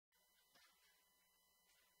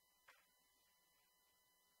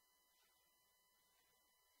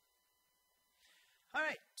All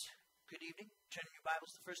right. Good evening. Turn in your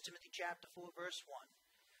Bibles to 1 Timothy chapter 4, verse 1.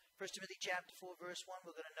 1 Timothy chapter 4, verse 1,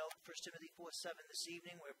 we're going to note 1 Timothy 4:7 this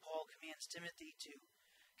evening, where Paul commands Timothy to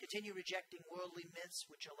continue rejecting worldly myths,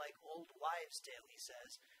 which are like old wives' tale, he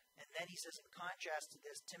says. And then he says, in contrast to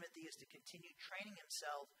this, Timothy is to continue training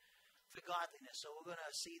himself for godliness. So we're going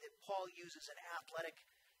to see that Paul uses an athletic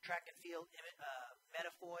track and field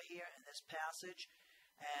metaphor here in this passage.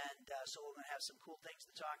 And so we're going to have some cool things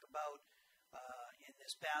to talk about in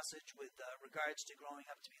this passage with regards to growing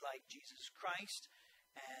up to be like Jesus Christ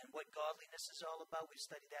and what godliness is all about. We've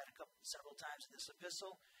studied that several times in this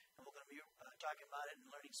epistle, and we're going to be talking about it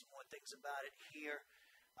and learning some more things about it here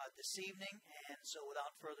this evening. And so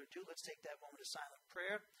without further ado, let's take that moment of silent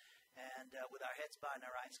prayer, and with our heads bowed and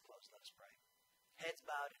our eyes closed, let us pray. Heads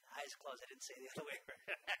bowed and eyes closed. I didn't say the other way.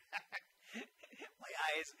 My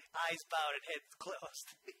eyes bowed and heads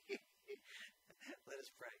closed. Let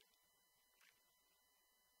us pray.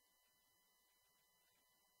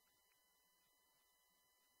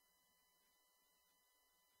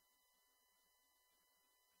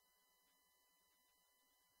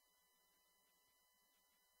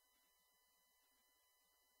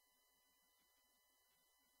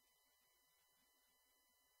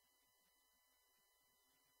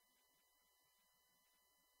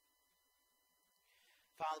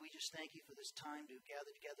 Father, we just thank you for this time to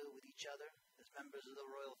gather together with each other as members of the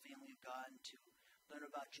royal family of God and to learn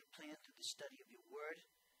about your plan through the study of your word.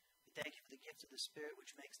 We thank you for the gift of the Spirit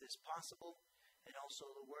which makes this possible, and also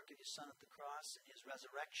the work of your Son at the cross and his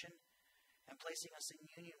resurrection, and placing us in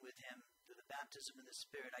union with him through the baptism of the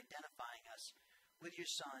Spirit, identifying us with your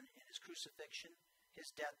Son in his crucifixion,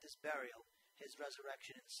 his death, his burial, his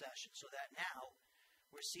resurrection and ascension, so that now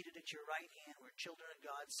we're seated at your right hand, we're children of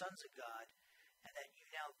God, sons of God, and that you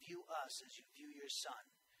now view us as you view your Son.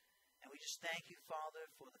 And we just thank you, Father,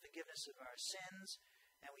 for the forgiveness of our sins,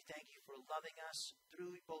 and we thank you for loving us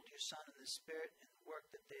through both your Son and the Spirit and the work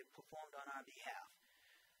that they have performed on our behalf.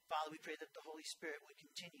 Father, we pray that the Holy Spirit would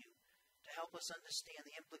continue to help us understand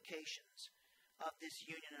the implications of this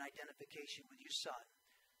union and identification with your Son,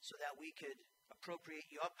 so that we could appropriate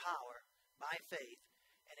your power by faith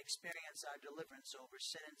and experience our deliverance over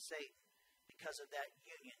sin and Satan because of that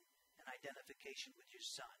union and identification with your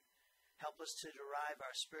Son. Help us to derive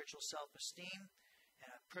our spiritual self-esteem and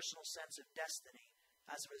a personal sense of destiny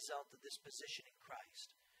as a result of this position in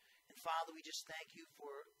Christ. And Father, we just thank you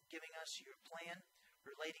for giving us your plan,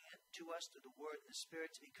 relating it to us through the Word and the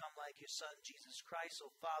Spirit to become like your Son, Jesus Christ. So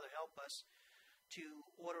Father, help us to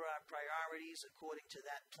order our priorities according to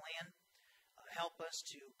that plan. Help us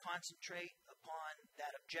to concentrate upon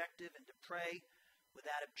that objective and to pray with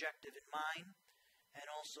that objective in mind, and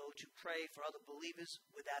also to pray for other believers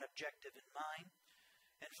with that objective in mind.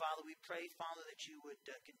 And Father, we pray, Father, that you would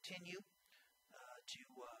continue to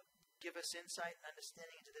give us insight and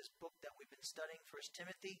understanding into this book that we've been studying, 1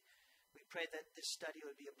 Timothy. We pray that this study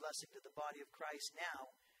would be a blessing to the body of Christ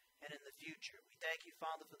now and in the future. We thank you,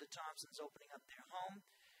 Father, for the Thompsons opening up their home.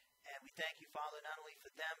 And we thank you, Father, not only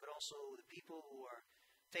for them, but also the people who are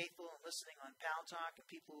faithful and listening on Pal Talk, and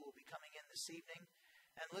people who will be coming in this evening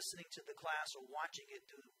and listening to the class or watching it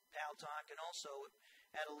through Pal Talk, and also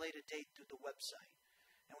at a later date through the website.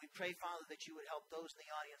 And we pray, Father, that you would help those in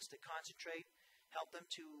the audience to concentrate, help them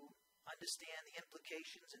to understand the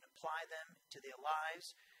implications and apply them to their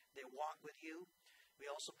lives, their walk with you.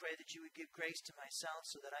 We also pray that you would give grace to myself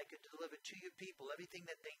so that I could deliver to your people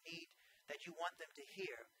everything that they need, that you want them to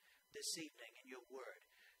hear this evening in your word.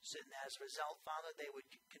 So as a result, Father, they would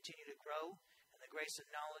continue to grow the grace and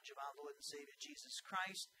knowledge of our Lord and Savior Jesus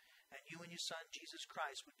Christ, and you and your Son Jesus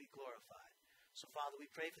Christ would be glorified. So, Father, we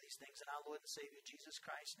pray for these things in our Lord and Savior Jesus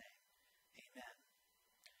Christ's name. Amen.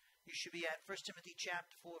 You should be at 1 Timothy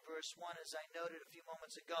chapter 4, verse 1. As I noted a few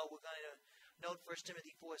moments ago, we're going to note 1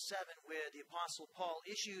 Timothy 4:7, where the Apostle Paul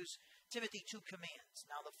issues Timothy two commands.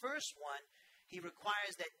 Now, the first one, he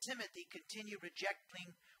requires that Timothy continue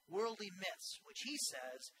rejecting worldly myths, which he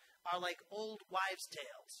says are like old wives'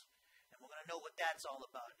 tales. We're going to know what that's all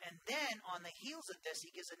about. And then, on the heels of this,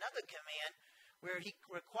 he gives another command where he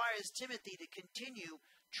requires Timothy to continue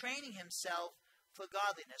training himself for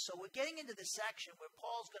godliness. So we're getting into the section where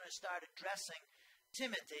Paul's going to start addressing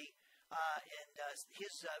Timothy and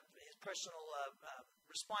his personal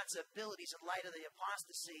responsibilities in light of the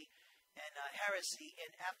apostasy and heresy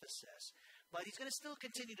in Ephesus. But he's going to still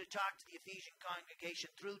continue to talk to the Ephesian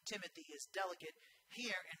congregation through Timothy as delegate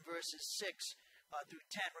here in verses 6 through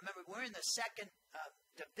 10. Remember, we're in the second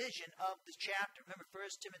division of the chapter. Remember, 1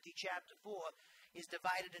 Timothy chapter 4 is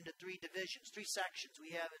divided into three divisions, three sections.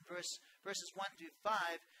 We have in verses 1 through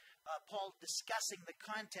 5 Paul discussing the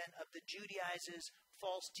content of the Judaizers'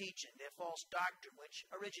 false teaching, their false doctrine, which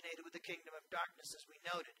originated with the kingdom of darkness, as we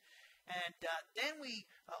noted. And then we,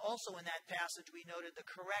 also in that passage, we noted the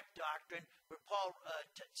correct doctrine, where Paul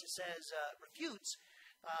refutes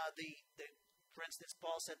for instance,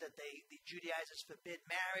 Paul said that the Judaizers forbid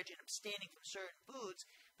marriage and abstaining from certain foods.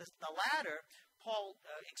 The latter, Paul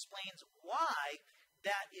explains why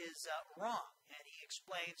that is wrong. And he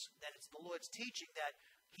explains that it's the Lord's teaching that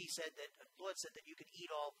he said that the Lord said that you could eat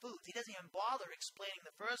all foods. He doesn't even bother explaining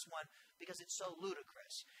the first one because it's so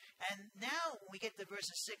ludicrous. And now when we get to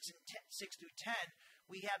verses 6 through 10,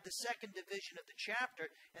 we have the second division of the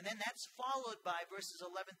chapter, and then that's followed by verses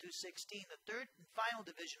 11 through 16, the third and final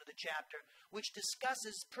division of the chapter, which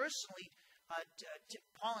discusses personally,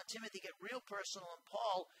 Paul and Timothy get real personal, and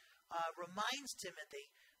Paul reminds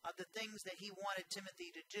Timothy of the things that he wanted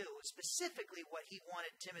Timothy to do, specifically what he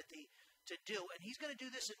wanted Timothy to do. And he's going to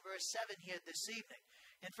do this in verse 7 here this evening.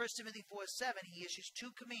 In 1 Timothy 4:7, he issues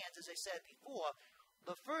two commands, as I said before.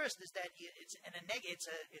 The first is that it's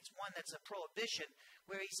one that's a prohibition,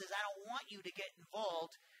 where he says, I don't want you to get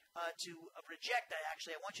involved to reject that.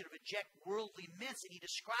 Actually, I want you to reject worldly myths. And he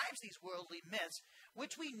describes these worldly myths,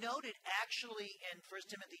 which we noted actually in 1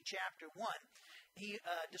 Timothy chapter 1. He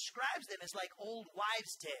describes them as like old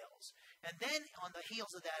wives' tales. And then on the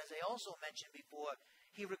heels of that, as I also mentioned before,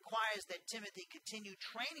 he requires that Timothy continue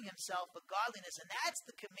training himself for godliness. And that's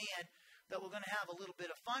the command that we're going to have a little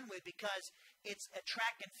bit of fun with, because it's a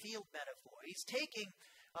track and field metaphor. He's taking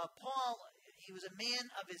Paul, he was a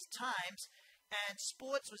man of his times, and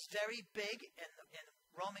sports was very big in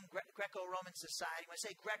Greco-Roman society. When I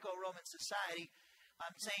say Greco-Roman society,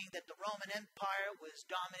 I'm saying that the Roman Empire was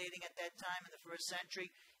dominating at that time in the first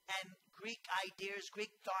century, and Greek ideas,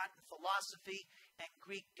 Greek thought and philosophy, and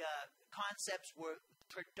Greek concepts were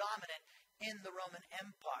predominant in the Roman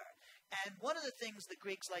Empire. And one of the things the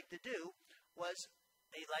Greeks liked to do was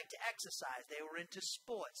they liked to exercise. They were into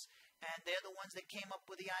sports. And they're the ones that came up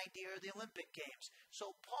with the idea of the Olympic Games.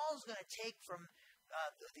 So Paul's going to take from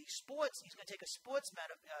the sports, he's going to take a sports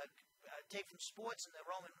take from sports in the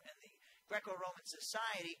Greco-Roman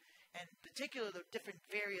society, and in particular the different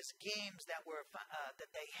various games that were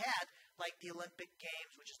that they had, like the Olympic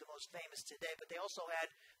Games, which is the most famous today, but they also had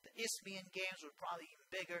the Isthmian Games, which were probably even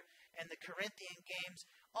bigger, and the Corinthian Games.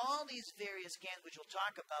 All these various games, which we'll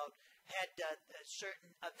talk about, had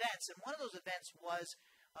certain events, and one of those events was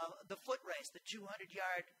the foot race, the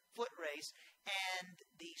 200-yard foot race, and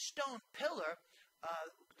the stone pillar,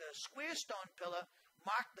 the square stone pillar,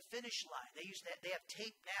 marked the finish line. They have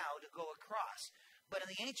tape now to go across. But in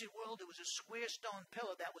the ancient world, it was a square stone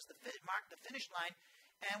pillar that was marked the finish line.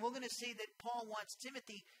 And we're going to see that Paul wants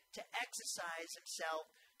Timothy to exercise himself,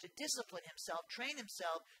 to discipline himself, train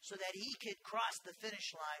himself, so that he could cross the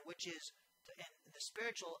finish line, which is, in the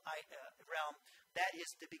spiritual realm, that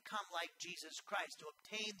is to become like Jesus Christ, to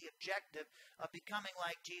obtain the objective of becoming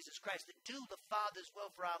like Jesus Christ. To do the Father's will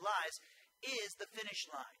for our lives is the finish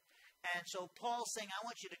line. And so Paul's saying, I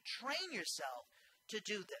want you to train yourself to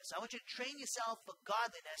do this. I want you to train yourself for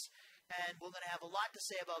godliness, and we're going to have a lot to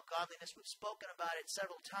say about godliness. We've spoken about it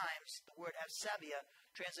several times. The word Evsevia,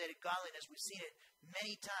 translated godliness, we've seen it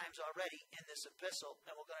many times already in this epistle,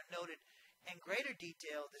 and we're going to note it in greater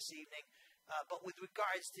detail this evening, but with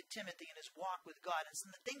regards to Timothy and his walk with God. And some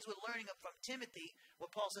of the things we're learning from Timothy, what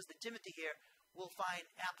Paul says to Timothy here, we'll find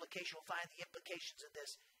application, we'll find the implications of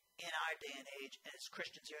this in our day and age, and as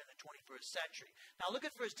Christians here in the 21st century. Now look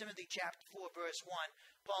at 1 Timothy chapter 4, verse 1.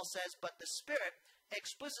 Paul says, but the Spirit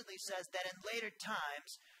explicitly says that in later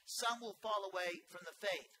times some will fall away from the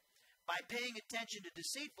faith by paying attention to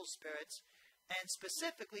deceitful spirits, and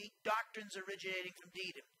specifically doctrines originating from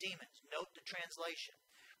demons. Note the translation.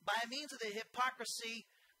 By means of the hypocrisy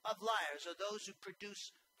of liars, or those who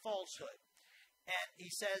produce falsehood. And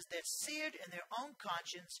he says they're seared in their own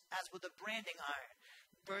conscience as with a branding iron.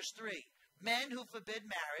 Verse 3, men who forbid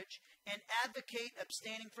marriage and advocate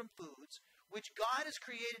abstaining from foods, which God has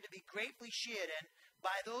created to be gratefully shared in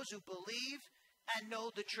by those who believe and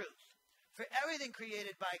know the truth. For everything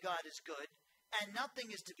created by God is good, and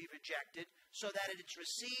nothing is to be rejected, so that it is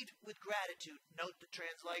received with gratitude. Note the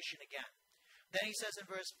translation again. Then he says in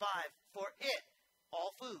verse 5, for it,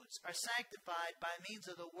 all foods, are sanctified by means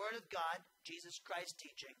of the word of God, Jesus Christ's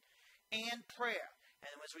teaching, and prayer.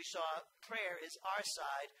 And as we saw, prayer is our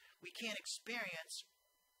side. We can't experience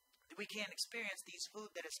these food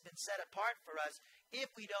that has been set apart for us if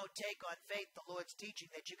we don't take on faith the Lord's teaching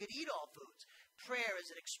that you could eat all foods. Prayer is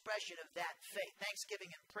an expression of that faith. Thanksgiving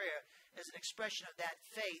and prayer is an expression of that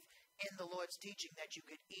faith in the Lord's teaching that you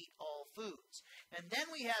could eat all foods. And then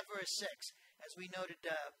we have verse 6. as we noted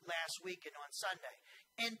last week and on Sunday,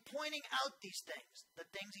 and pointing out these things, the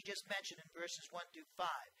things he just mentioned in verses 1 through 5,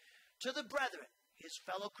 to the brethren, his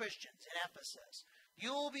fellow Christians in Ephesus,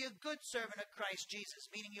 you will be a good servant of Christ Jesus,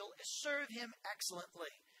 meaning you'll serve him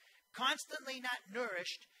excellently, constantly not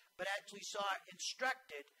nourished, but actually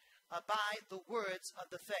instructed by the words of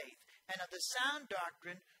the faith and of the sound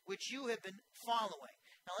doctrine which you have been following.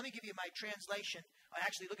 Now let me give you my translation.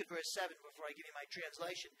 Actually, look at verse 7 before I give you my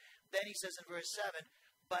translation. Then he says in verse 7,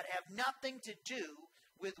 but have nothing to do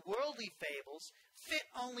with worldly fables, fit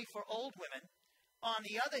only for old women. On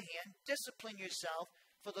the other hand, discipline yourself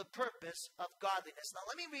for the purpose of godliness. Now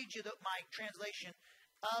let me read you my translation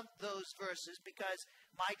of those verses, because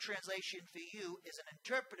my translation for you is an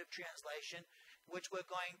interpretive translation, which we're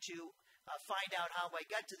going to find out how I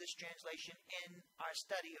got to this translation in our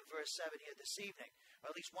study of verse 7 here this evening,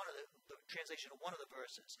 or at least one of the translation of one of the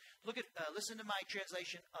verses. Listen to my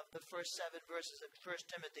translation of the first 7 verses of 1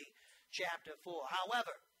 Timothy chapter 4.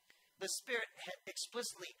 However, the Spirit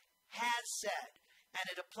explicitly has said, and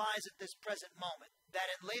it applies at this present moment, that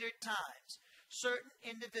in later times, certain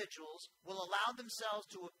individuals will allow themselves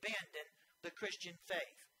to abandon the Christian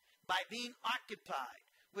faith by being occupied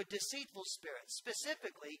with deceitful spirits,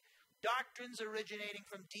 specifically doctrines originating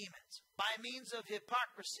from demons, by means of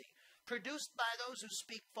hypocrisy, produced by those who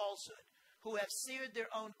speak falsehood, who have seared their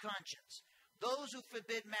own conscience, those who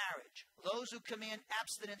forbid marriage, those who command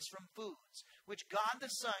abstinence from foods, which God the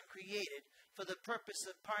Son created for the purpose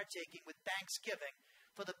of partaking with thanksgiving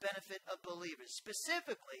for the benefit of believers,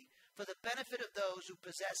 specifically for the benefit of those who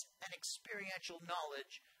possess an experiential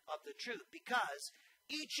knowledge of the truth, because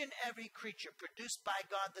each and every creature produced by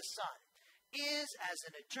God the Son is as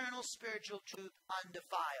an eternal spiritual truth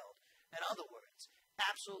undefiled. In other words,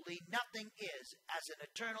 absolutely nothing is as an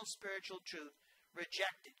eternal spiritual truth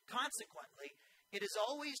rejected. Consequently, it is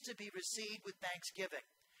always to be received with thanksgiving.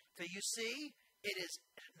 For you see, it is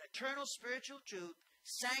an eternal spiritual truth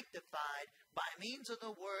sanctified by means of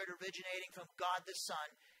the word originating from God the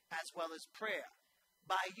Son, as well as prayer.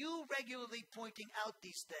 By you regularly pointing out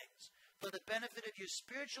these things for the benefit of your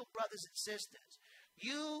spiritual brothers and sisters,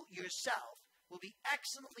 you yourself will be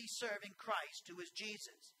excellently serving Christ, who is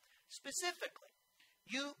Jesus. Specifically,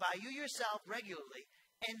 by you yourself regularly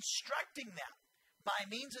instructing them by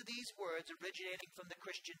means of these words originating from the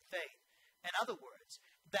Christian faith. In other words,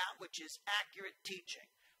 that which is accurate teaching,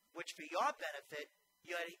 which for your benefit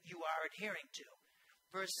you are adhering to.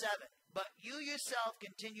 Verse 7, but you yourself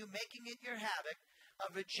continue making it your habit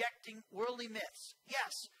of rejecting worldly myths.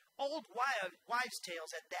 Yes, old wives'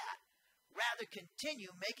 tales at that. Rather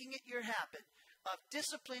continue making it your habit of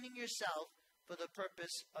disciplining yourself for the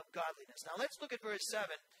purpose of godliness. Now let's look at verse 7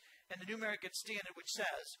 in the New American Standard, which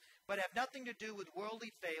says, but have nothing to do with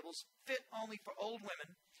worldly fables, fit only for old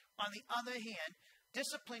women. On the other hand,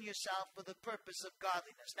 discipline yourself for the purpose of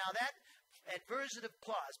godliness. Now that adversative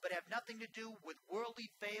clause, but have nothing to do with worldly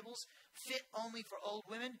fables, fit only for old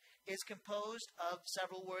women, is composed of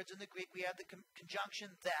several words in the Greek. We have the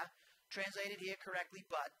conjunction the, translated here correctly,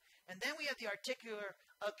 but, and then we have the articular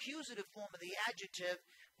accusative form of the adjective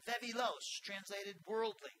vevilos, translated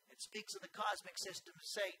worldly. It speaks of the cosmic system of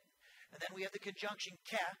Satan. And then we have the conjunction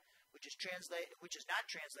ke, which is not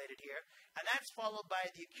translated here, and that's followed by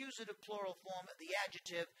the accusative plural form of the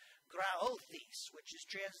adjective graothes, which is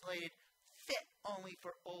translated fit only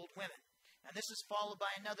for old women. And this is followed by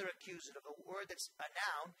another accusative, a word that's a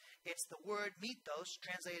noun. It's the word mythos,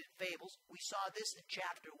 translated fables. We saw this in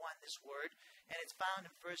chapter 1, this word, and it's found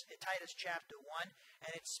in Titus chapter 1,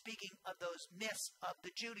 and it's speaking of those myths of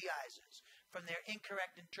the Judaizers from their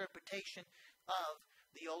incorrect interpretation of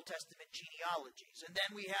the Old Testament genealogies. And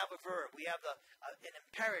then we have a verb. We have an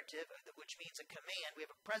imperative, which means a command. We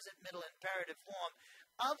have a present middle imperative form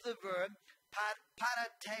of the verb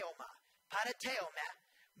parateoma. Parateoma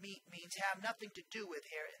means have nothing to do with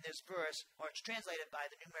here in this verse, or it's translated by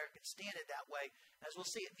the New American Standard that way. As we'll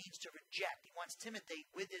see, it means to reject. He wants Timothy,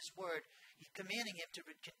 with this word, he's commanding him to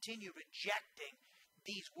continue rejecting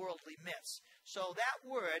these worldly myths. So that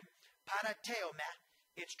word, parateoma,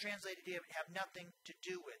 it's translated here, have nothing to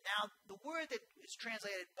do with. Now, the word that is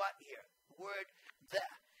translated but here, the word the,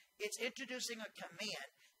 it's introducing a command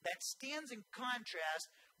that stands in contrast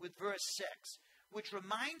with verse 6, which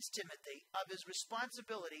reminds Timothy of his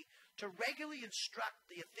responsibility to regularly instruct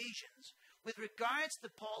the Ephesians with regards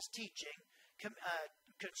to Paul's teaching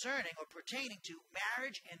concerning or pertaining to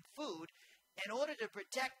marriage and food in order to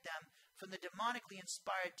protect them from the demonically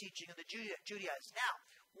inspired teaching of the Judaizers. Now,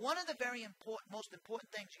 one of the most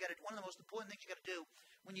important things you got to do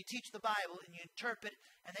when you teach the Bible and you interpret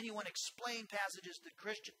and then you want to explain passages to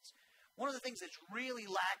Christians, one of the things that's really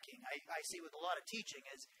lacking, I see with a lot of teaching,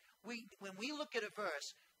 is when we look at a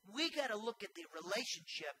verse, we got to look at the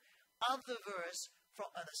relationship of the verse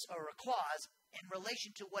or a clause in relation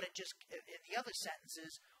to what it just, in the other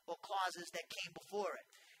sentences or clauses that came before it.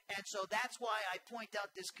 And so that's why I point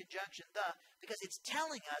out this conjunction, because it's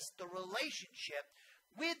telling us the relationship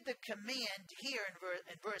with the command here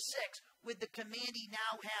in verse 6, with the command he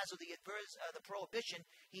now has, or the prohibition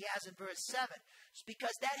he has in verse 7. It's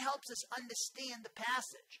because that helps us understand the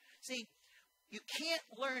passage. See, you can't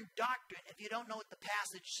learn doctrine if you don't know what the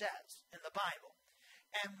passage says in the Bible.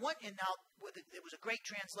 And now, it was a great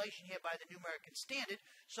translation here by the New American Standard,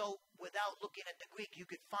 so without looking at the Greek, you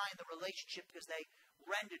could find the relationship because they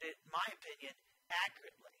rendered it, in my opinion,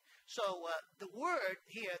 accurately. So the word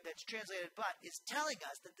here that's translated but is telling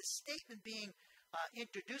us that the statement being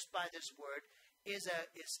introduced by this word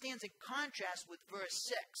it stands in contrast with verse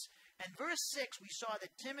 6. And verse 6, we saw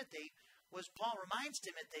that Paul reminds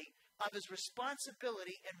Timothy of his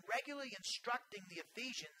responsibility in regularly instructing the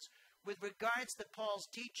Ephesians with regards to Paul's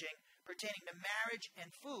teaching pertaining to marriage and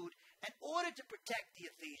food in order to protect the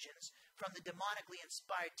Ephesians from the demonically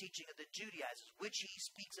inspired teaching of the Judaizers, which he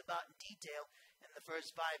speaks about in detail in the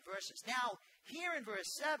first 5 verses. Now, here in verse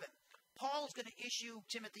 7, Paul is going to issue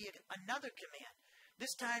Timothy another command,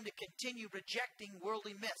 this time to continue rejecting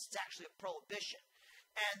worldly myths. It's actually a prohibition.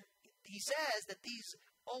 And he says that these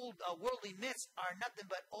old worldly myths are nothing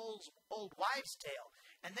but old wives' tale.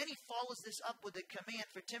 And then he follows this up with a command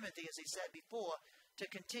for Timothy, as he said before,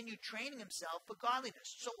 to continue training himself for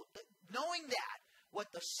godliness. So knowing that,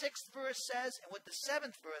 what the 6th verse says and what the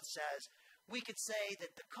 7th verse says, we could say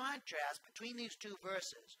that the contrast between these two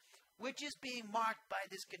verses, which is being marked by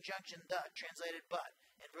this conjunction the, translated but,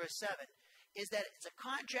 in verse 7, is that it's a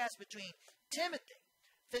contrast between Timothy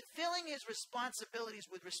fulfilling his responsibilities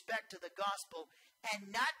with respect to the gospel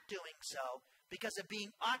and not doing so because of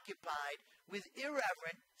being occupied with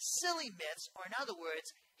irreverent, silly myths, or in other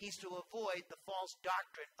words, he's to avoid the false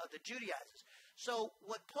doctrine of the Judaizers. So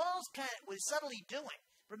what Paul's was subtly doing,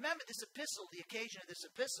 remember this epistle, the occasion of this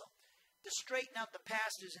epistle, to straighten out the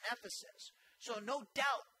pastors in Ephesus. So no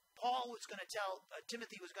doubt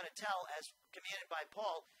Timothy was going to tell, as commanded by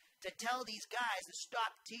Paul, to tell these guys to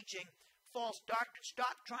stop teaching false doctrine,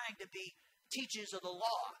 stop trying to be teachers of the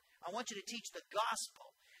law. I want you to teach the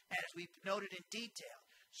gospel, and as we've noted in detail.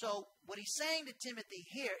 So what he's saying to Timothy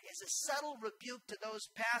here is a subtle rebuke to those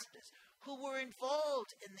pastors who were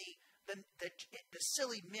involved in the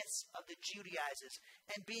silly myths of the Judaizers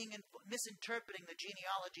and misinterpreting the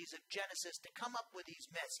genealogies of Genesis to come up with these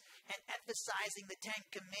myths and emphasizing the 10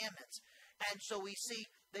 Commandments. And so we see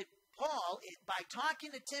that Paul, by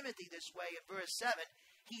talking to Timothy this way in verse 7,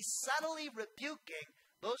 he's subtly rebuking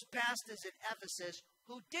those pastors in Ephesus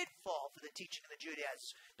who did fall for the teaching of the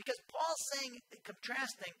Judaizers. Because Paul's saying,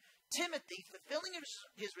 contrasting Timothy fulfilling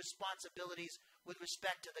his responsibilities with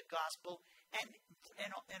respect to the gospel, and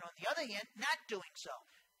on the other hand, not doing so.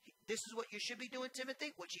 This is what you should be doing,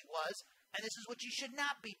 Timothy, which he was, and this is what you should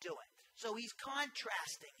not be doing. So he's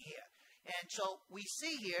contrasting here. And so we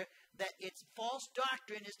see here that it's false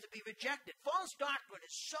doctrine is to be rejected. False doctrine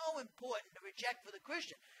is so important to reject for the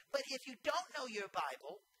Christian. But if you don't know your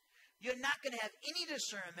Bible, you're not going to have any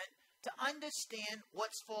discernment to understand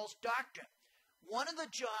what's false doctrine. One of the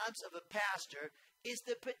jobs of a pastor is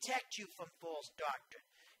to protect you from false doctrine.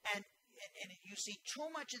 And you see too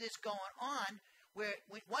much of this going on where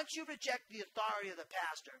once you reject the authority of the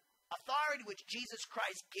pastor, authority which Jesus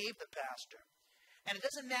Christ gave the pastor, and it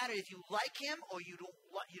doesn't matter if you like him or you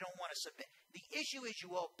don't want to submit. The issue is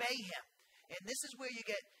you obey him. And this is where you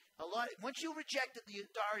get once you rejected the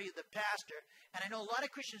authority of the pastor, and I know a lot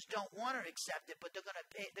of Christians don't want to accept it, but they're going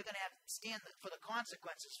to have to stand for the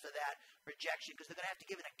consequences for that rejection, because they're going to have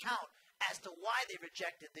to give an account as to why they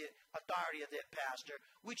rejected the authority of their pastor,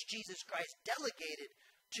 which Jesus Christ delegated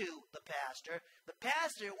to the pastor. The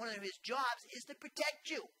pastor, one of his jobs is to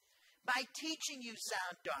protect you. By teaching you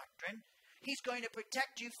sound doctrine, he's going to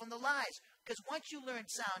protect you from the lies. Because once you learn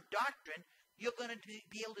sound doctrine, you're going to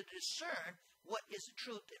be able to discern what is the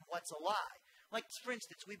truth and what's a lie. Like, for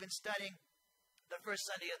instance, we've been studying the first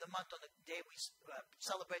Sunday of the month on the day we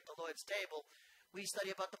celebrate the Lord's table. We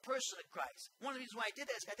study about the person of Christ. One of the reasons why I did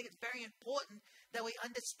that is I think it's very important that we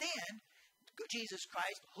understand Jesus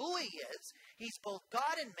Christ, who he is. He's both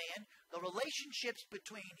God and man, the relationships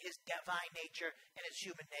between his divine nature and his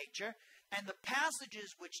human nature, and the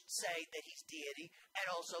passages which say that he's deity and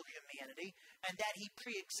also humanity, and that he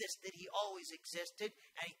pre-existed, he always existed,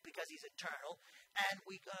 and because he's eternal. And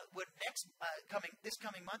this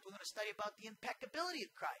coming month, we're going to study about the impeccability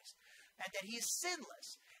of Christ, and that he is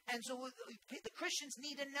sinless. And so the Christians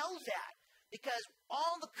need to know that, because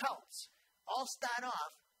all the cults all start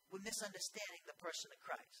off with misunderstanding the person of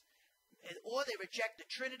Christ. Or they reject the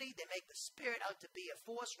Trinity. They make the Spirit out to be a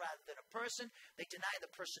force rather than a person. They deny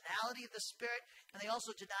the personality of the Spirit. And they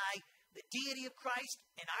also deny the deity of Christ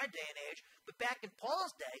in our day and age. But back in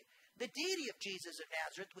Paul's day, the deity of Jesus of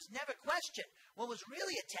Nazareth was never questioned. What was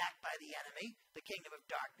really attacked by the enemy, the kingdom of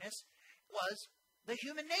darkness, was the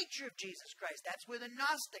human nature of Jesus Christ. That's where the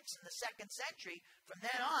Gnostics in the 2nd century, from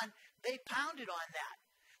then on, they pounded on that.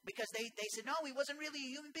 Because they said, no, he wasn't really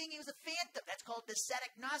a human being, he was a phantom. That's called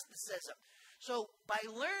Docetic Gnosticism. So by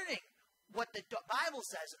learning what the Bible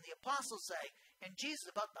says and the apostles say, and Jesus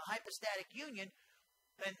about the hypostatic union,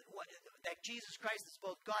 and that Jesus Christ is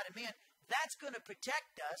both God and man, that's going to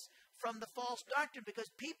protect us from the false doctrine, because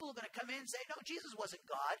people are going to come in and say, no, Jesus wasn't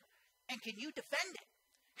God. And can you defend it?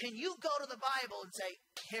 Can you go to the Bible and say,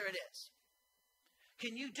 here it is?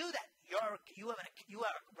 Can you do that? You are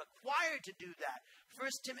required to do that. 1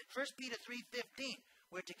 Peter 3:15,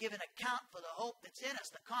 we're to give an account for the hope that's in us,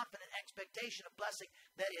 the confident expectation of blessing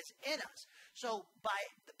that is in us. So by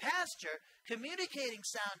the pastor communicating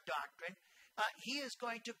sound doctrine, he is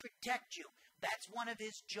going to protect you. That's one of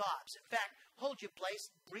his jobs. In fact, hold your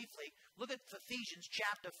place briefly. Look at Ephesians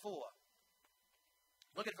chapter 4.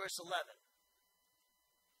 Look at verse 11.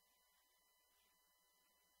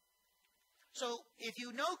 So if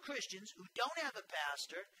you know Christians who don't have a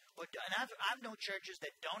pastor, and I've known churches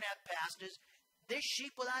that don't have pastors, they're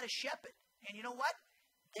sheep without a shepherd. And you know what?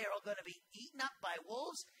 They're all going to be eaten up by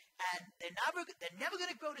wolves, and they're never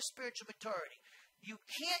going to grow to spiritual maturity. You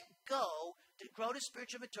can't go to grow to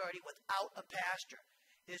spiritual maturity without a pastor.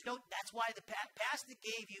 That's why the pastor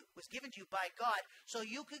was given to you by God, so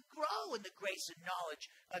you could grow in the grace and knowledge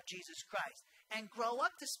of Jesus Christ and grow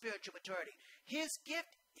up to spiritual maturity. His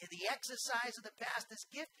gift, the exercise of the pastor's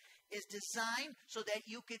gift, is designed so that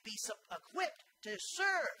you could be equipped to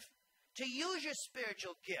serve, to use your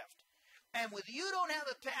spiritual gift. And when you don't have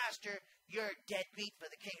a pastor, you're dead meat for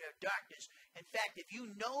the kingdom of darkness. In fact, if you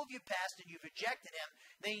know of your pastor and you've rejected him,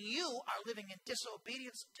 then you are living in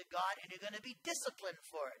disobedience to God, and you're going to be disciplined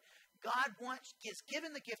for it. God has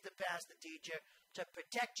given the gift of pastor teacher to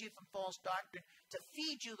protect you from false doctrine, to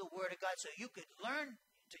feed you the word of God so you could learn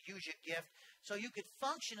to use your gift, so you could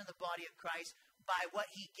function in the body of Christ by what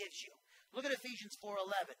he gives you. Look at Ephesians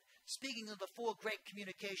 4:11. Speaking of the 4 great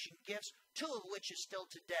communication gifts, 2 of which are still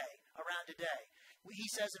around today. He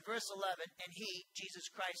says in verse 11, and he, Jesus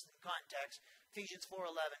Christ in context, Ephesians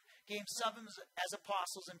 4:11, gave some as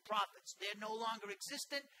apostles and prophets. They're no longer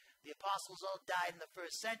existent. The apostles all died in the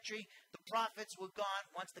 1st century. The prophets were gone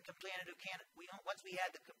once we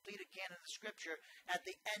had the completed canon of Scripture at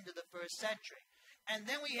the end of the 1st century. And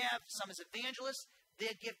then we have some as evangelists.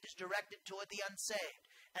 Their gift is directed toward the unsaved.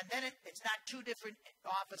 And then it's not 2 different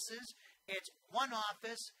offices. It's one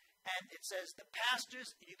office, and it says the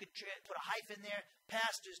pastors, and you could put a hyphen there,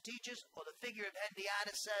 pastors, teachers, or the figure of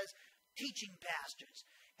Hendiana says teaching pastors.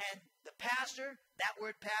 And the pastor, that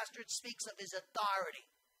word pastor, it speaks of his authority.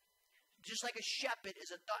 Just like a shepherd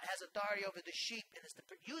has authority over the sheep, and is to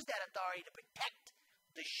use that authority to protect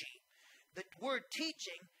the sheep. The word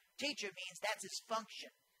teacher means that's his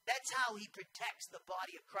function. That's how he protects the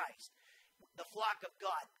body of Christ, the flock of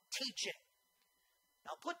God, teaching.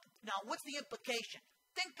 Now, what's the implication?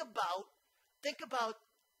 Think about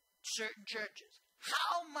certain churches.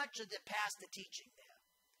 How much of the pastor teaching there?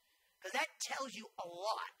 Because that tells you a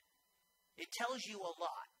lot. It tells you a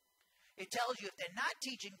lot. It tells you if they're not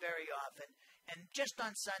teaching very often, and just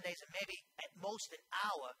on Sundays, and maybe at most an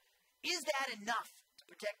hour, is that enough to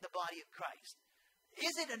protect the body of Christ?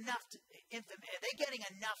 Is it enough? Are they getting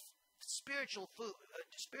enough spiritual food,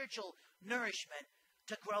 spiritual nourishment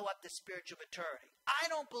to grow up to spiritual maturity? I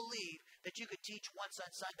don't believe that you could teach once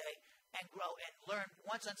on Sunday and learn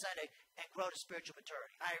once on Sunday and grow to spiritual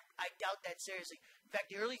maturity. I doubt that seriously. In fact,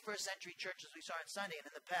 the early 1st century churches we saw on Sunday and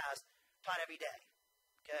in the past taught every day.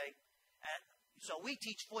 Okay? And so we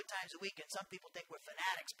teach 4 times a week, and some people think we're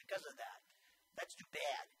fanatics because of that. That's too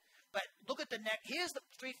bad. But look at the next. Here's the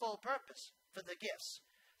threefold purpose for the gifts.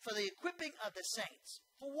 For the equipping of the saints.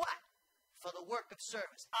 For what? For the work of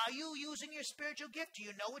service. Are you using your spiritual gift? Do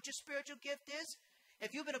you know what your spiritual gift is?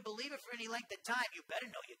 If you've been a believer for any length of time, you better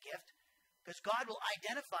know your gift, because God will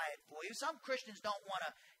identify it for you. Some Christians don't want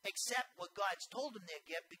to accept what God's told them their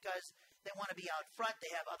gift because they want to be out front. They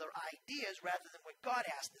have other ideas rather than what God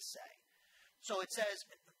has to say. So it says,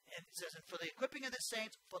 for the equipping of the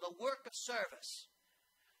saints, for the work of service,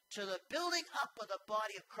 to the building up of the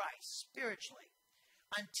body of Christ spiritually,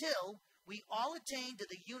 until we all attain to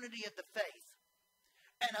the unity of the faith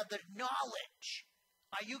and of the knowledge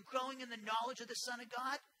Are you growing in the knowledge of the Son of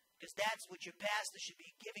God? Because that's what your pastor should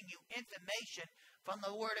be giving you information from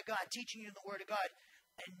the Word of God, teaching you the Word of God.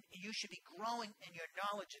 And you should be growing in your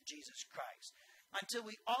knowledge of Jesus Christ. Until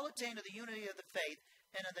we all attain to the unity of the faith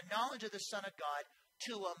and of the knowledge of the Son of God,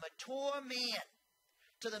 to a mature man,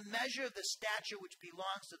 to the measure of the stature which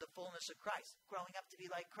belongs to the fullness of Christ. Growing up to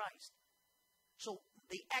be like Christ. So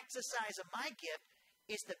the exercise of my gift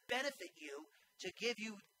is to benefit you, to give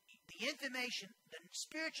you the information, the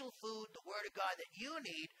spiritual food, the Word of God that you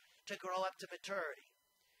need to grow up to maturity.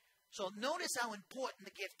 So notice how important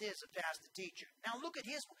the gift is of pastor teacher. Now look at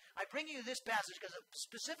his, I bring you this passage because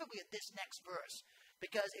specifically at this next verse,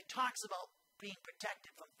 because it talks about being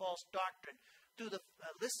protected from false doctrine through the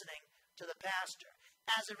listening to the pastor.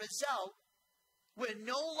 As a result, we're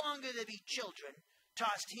no longer to be children,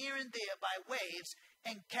 tossed here and there by waves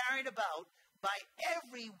and carried about by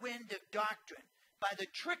every wind of doctrine, by the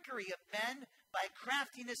trickery of men, by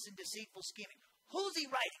craftiness and deceitful scheming. Who's he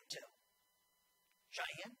writing to?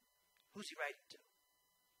 Cheyenne? Who's he writing to?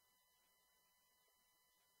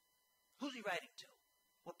 Who's he writing to?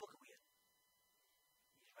 What book are we in?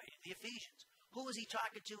 He's writing the Ephesians. Who was he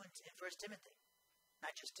talking to in 1 Timothy?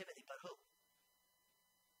 Not just Timothy, but who?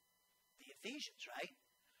 The Ephesians, right?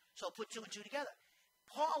 So put two and two together.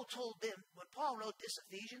 Paul told them, when Paul wrote this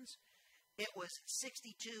Ephesians, it was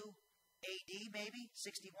 62 AD maybe,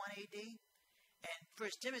 61 AD. And 1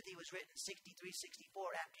 Timothy was written 63,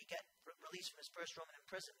 64 after he got released from his first Roman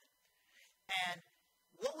imprisonment. And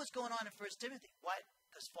what was going on in 1 Timothy? Why?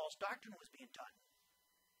 Because false doctrine was being taught.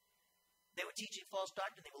 They were teaching false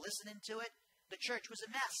doctrine. They were listening to it. The church was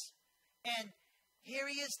a mess. And here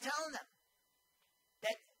he is telling them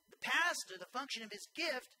that the pastor, the function of his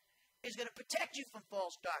gift, is going to protect you from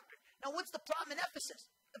false doctrine. Now, what's the problem in Ephesus?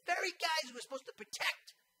 The very guys who were supposed to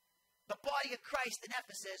protect the body of Christ in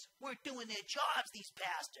Ephesus weren't doing their jobs, these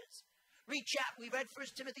pastors. We read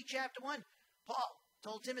 1 Timothy chapter 1. Paul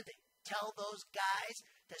told Timothy, tell those guys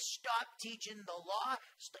to stop teaching the law,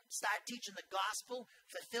 start teaching the gospel,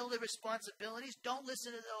 fulfill their responsibilities. Don't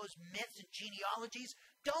listen to those myths and genealogies.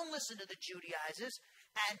 Don't listen to the Judaizers,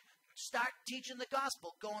 and start teaching the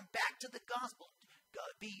gospel, going back to the gospel.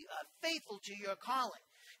 Be faithful to your calling.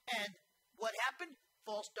 And what happened?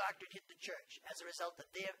 False doctrine hit the church as a result of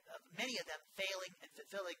many of them failing and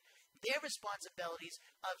fulfilling their responsibilities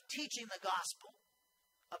of teaching the gospel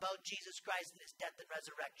about Jesus Christ and his death and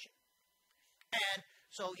resurrection. And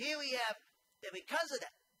so here we have, because of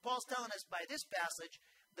that, Paul's telling us by this passage,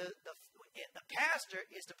 the pastor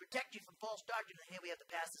is to protect you from false doctrine, and here we have the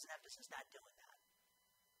pastors in Ephesus not doing that.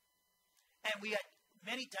 And we had,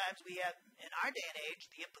 many times we have, in our day and age,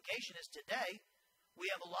 the implication is today, we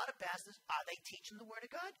have a lot of pastors. Are they teaching the Word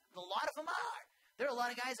of God? A lot of them are. There are a lot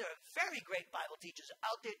of guys that are very great Bible teachers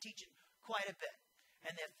out there teaching quite a bit.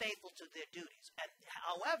 And they're faithful to their duties. And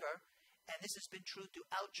however, and this has been true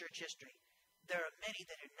throughout church history, there are many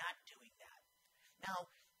that are not doing that. Now,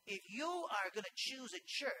 if you are going to choose a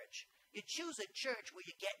church, you choose a church where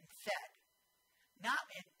you're getting fed.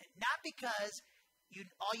 Not because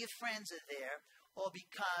all your friends are there, or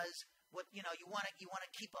because you want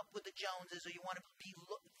to keep up with the Joneses, or you want to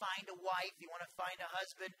find a wife, you want to find a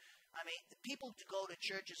husband. I mean, people go to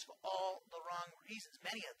churches for all the wrong reasons,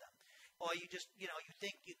 many of them. Or you just, you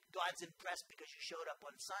think God's impressed because you showed up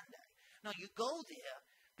on Sunday. No, you go there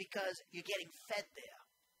because you're getting fed there.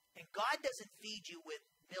 And God doesn't feed you with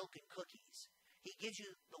milk and cookies. He gives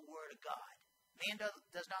you the Word of God. Man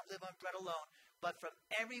does not live on bread alone, but from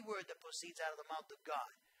every word that proceeds out of the mouth of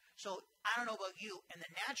God. So, I don't know about you, in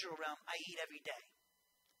the natural realm, I eat every day.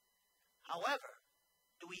 However,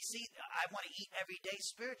 I want to eat every day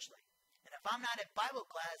spiritually. And if I'm not at Bible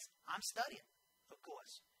class, I'm studying, of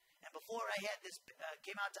course. And before I had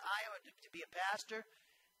came out to Iowa to be a pastor,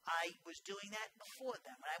 I was doing that before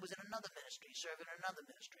then. When I was in another ministry, serving in another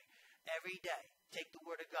ministry. Every day, take the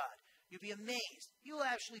Word of God. You'll be amazed. You'll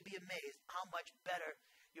actually be amazed how much better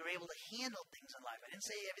you're able to handle things in life. I didn't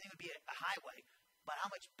say everything would be a highway, but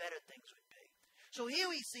how much better things would be. So here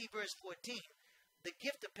we see verse 14. The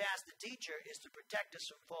gift of pastor teacher is to protect us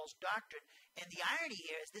from false doctrine. And the irony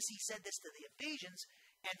here is this: he said this to the Ephesians,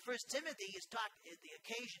 and 1 Timothy is the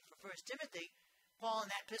occasion for 1 Timothy. Paul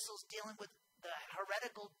in that epistle is dealing with the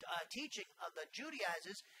heretical teaching of the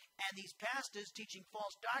Judaizers and these pastors teaching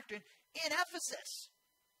false doctrine in Ephesus.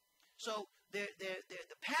 So the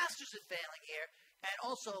pastors are failing here, and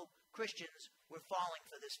also Christians were falling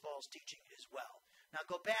for this false teaching as well. Now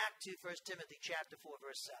go back to 1 Timothy chapter 4,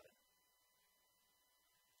 verse 7.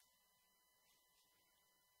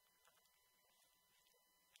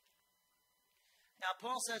 Now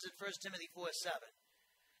Paul says in 1 Timothy 4:7,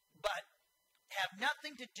 but have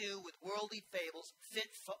nothing to do with worldly fables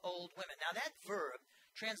fit for old women. Now that verb,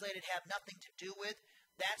 translated have nothing to do with,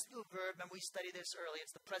 that's the verb, and we studied this earlier,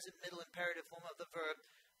 it's the present middle imperative form of the verb,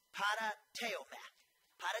 parateoma.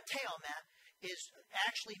 Parateoma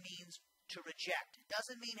actually means to reject. It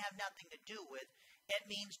doesn't mean have nothing to do with. It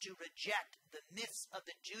means to reject the myths of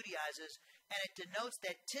the Judaizers, and it denotes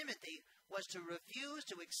that Timothy was to refuse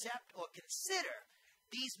to accept or consider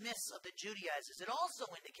these myths of the Judaizers. It also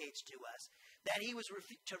indicates to us that he was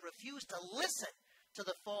to refuse to listen to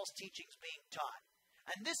the false teachings being taught.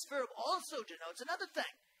 And this verb also denotes another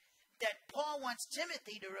thing, that Paul wants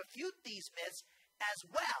Timothy to refute these myths as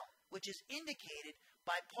well, which is indicated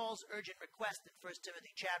by Paul's urgent request in 1 Timothy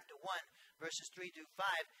chapter 1, verses 3 through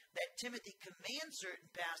 5, that Timothy commands certain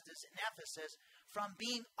pastors in Ephesus from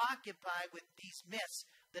being occupied with these myths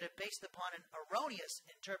that are based upon an erroneous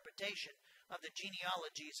interpretation of the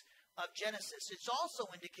genealogies of Genesis. It's also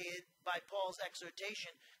indicated by Paul's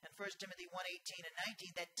exhortation in 1 Timothy 1:18 and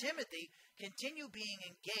 19 that Timothy continue being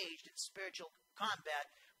engaged in spiritual combat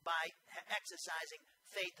by exercising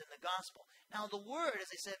faith in the gospel. Now the word,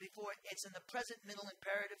 as I said before, it's in the present middle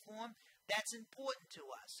imperative form. That's important to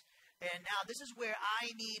us. And now this is where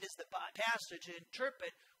I need, as the pastor, to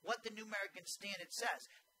interpret what the New American Standard says.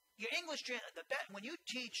 Your English, when you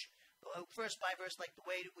teach verse by verse like the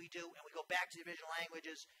way we do, and we go back to the original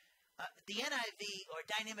languages, the NIV, or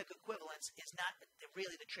dynamic equivalence, is not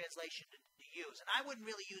really the translation to use. And I wouldn't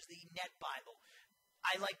really use the Net Bible.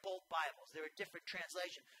 I like both Bibles. They're a different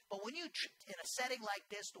translation. But when you, in a setting like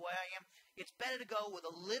this, the way I am, it's better to go with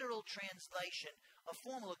a literal translation, a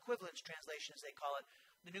formal equivalence translation, as they call it.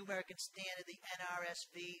 The New American Standard, the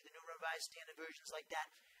NRSV, the New Revised Standard Versions like that,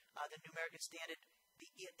 the New American Standard, the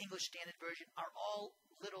English Standard Version, are all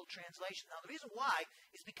literal translations. Now, the reason why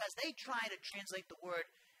is because they try to translate the word,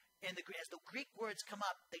 as the Greek words come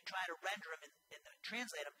up, they try to render them and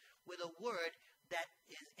translate them with a word that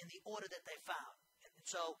is in the order that they found. And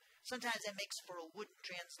so sometimes that makes for a wooden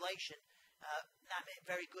translation, not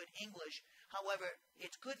very good English. However,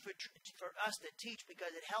 it's good for us to teach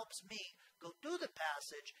because it helps me go through the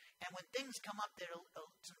passage, and when things come up that are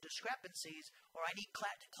some discrepancies, or I need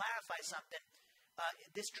to clarify something,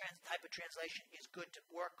 this type of translation is good to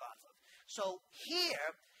work off of. So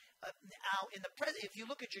here, now in the present, if you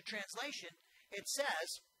look at your translation, it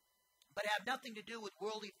says, but have nothing to do with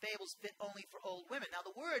worldly fables fit only for old women. Now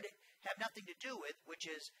the word have nothing to do with, which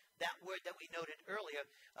is that word that we noted earlier,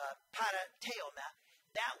 parateoma,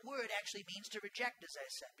 that word actually means to reject, as I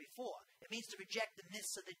said before. It means to reject the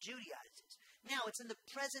myths of the Judaizers. Now, it's in the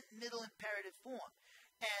present middle imperative form.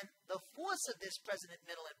 And the force of this present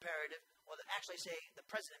middle imperative, or actually say the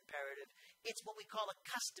present imperative, it's what we call a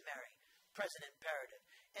customary present imperative.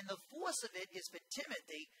 And the force of it is for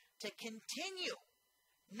Timothy to continue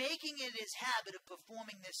making it his habit of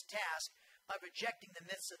performing this task of rejecting the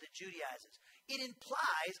myths of the Judaizers. It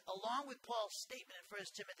implies, along with Paul's statement in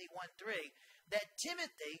 1 Timothy 1:3, that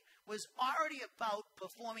Timothy was already about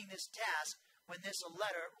performing this task when this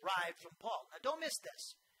letter arrived from Paul. Now, don't miss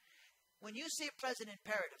this. When you see a present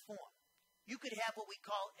imperative form, you could have what we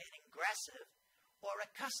call an ingressive or a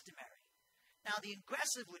customary. Now, the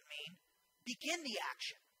ingressive would mean begin the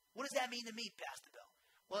action. What does that mean to me, Pastor Bill?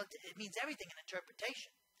 Well, it means everything in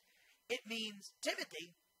interpretation. It means,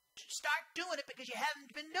 Timothy, start doing it because you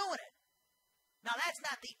haven't been doing it. Now,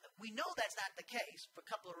 we know that's not the case for a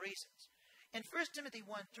couple of reasons. In 1 Timothy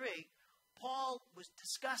 1:3, Paul was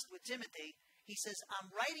discussed with Timothy. He says,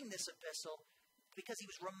 I'm writing this epistle because he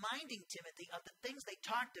was reminding Timothy of the things they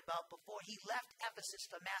talked about before he left Ephesus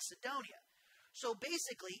for Macedonia. So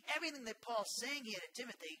basically, everything that Paul's saying here to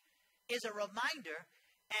Timothy is a reminder,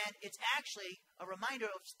 and it's actually a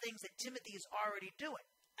reminder of things that Timothy is already doing.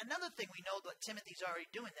 Another thing we know that Timothy's already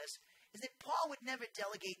doing this is that Paul would never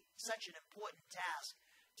delegate such an important task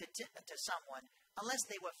to someone unless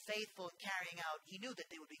they were faithful in carrying out. He knew that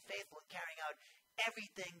they would be faithful in carrying out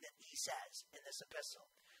everything that he says in this epistle.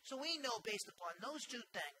 So we know, based upon those two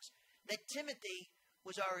things, that Timothy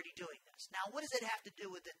was already doing this. Now, what does it have to do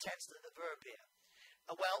with the tense of the verb here?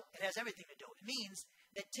 Well, it has everything to do. It means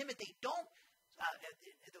that Timothy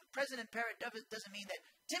the present imperative doesn't mean that,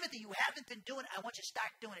 Timothy, you haven't been doing it, I want you to start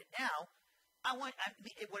doing it now.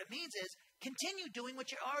 What it means is, continue doing what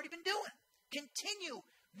you've already been doing. Continue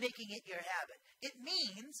making it your habit. It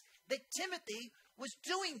means that Timothy was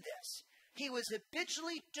doing this. He was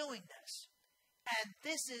habitually doing this. And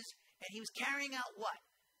he was carrying out what?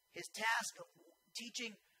 His task of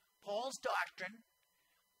teaching Paul's doctrine,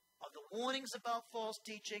 of the warnings about false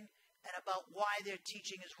teaching, and about why their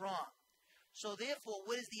teaching is wrong. So therefore,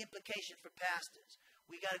 what is the implication for pastors?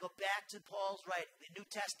 We got to go back to Paul's writing, the New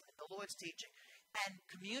Testament, the Lord's teaching, and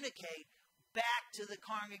communicate back to the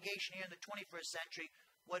congregation here in the 21st century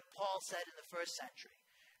what Paul said in the first century,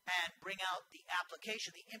 and bring out the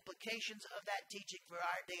application, the implications of that teaching for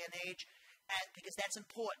our day and age, and because that's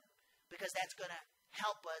important, because that's going to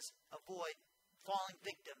help us avoid falling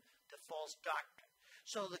victim to false doctrine.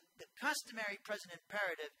 So the customary present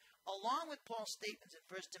imperative, along with Paul's statements in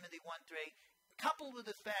 1 Timothy 1:3, coupled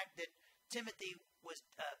with the fact that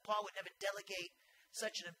Paul would never delegate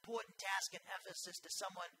such an important task and emphasis to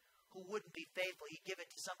someone who wouldn't be faithful. He'd give it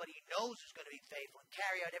to somebody he knows who's going to be faithful and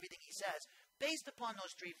carry out everything he says. Based upon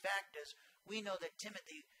those three factors, we know that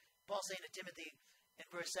Paul's saying to Timothy in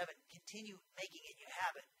verse 7, continue making it your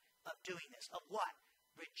habit of doing this. Of what?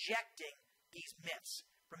 Rejecting these myths.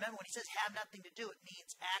 Remember, when he says have nothing to do, it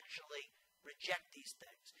means actually reject these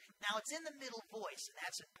things. Now, it's in the middle voice, and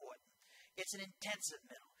that's important. It's an intensive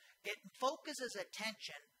middle. It focuses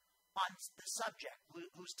attention on the subject,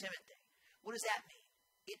 who's Timothy. What does that mean?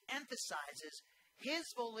 It emphasizes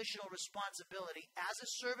his volitional responsibility as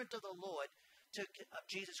a servant of the Lord, of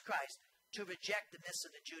Jesus Christ, to reject the myths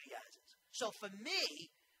of the Judaizers. So for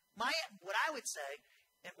me, what I would say,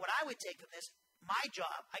 and what I would take from this, my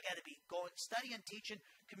job, I got to be going, studying, teaching,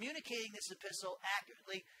 communicating this epistle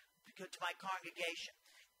accurately to my congregation.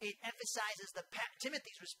 It emphasizes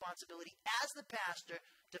Timothy's responsibility as the pastor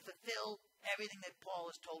to fulfill everything that Paul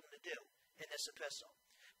has told him to do in this epistle.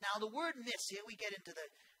 Now, the word myths, here we get into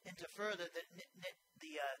further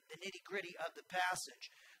the nitty-gritty of the passage.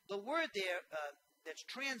 The word there that's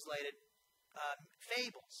translated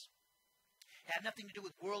fables have nothing to do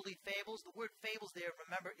with worldly fables. The word fables there,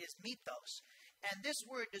 remember, is mythos. And this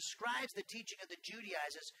word describes the teaching of the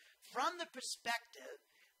Judaizers from the perspective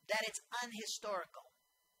that it's unhistorical.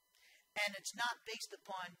 And it's not based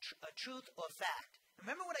upon truth or fact.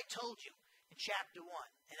 Remember what I told you in chapter 1,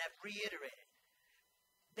 and I've reiterated.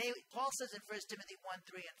 Paul says in 1 Timothy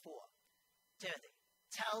 1:3 and 4, Timothy,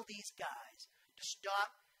 tell these guys to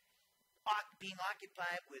stop being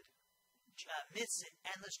occupied with myths and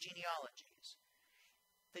endless genealogies.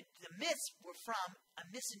 The myths were from a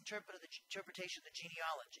misinterpretation of the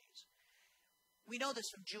genealogies. We know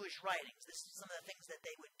this from Jewish writings. This is some of the things that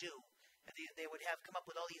they would do. They would have come up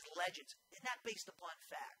with all these legends. They're not based upon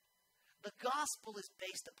fact. The gospel is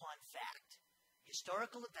based upon fact.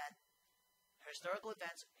 Historical events,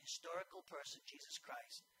 historical person, Jesus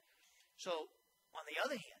Christ. So, on the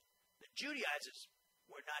other hand, the Judaizers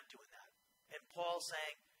were not doing that. And Paul's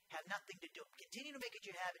saying, have nothing to do. Continue to make it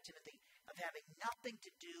your habit, Timothy, of having nothing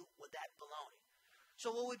to do with that baloney.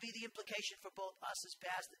 So what would be the implication for both us as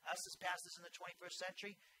pastors in the 21st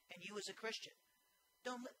century and you as a Christian?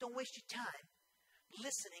 Don't waste your time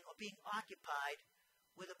listening or being occupied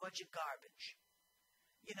with a bunch of garbage.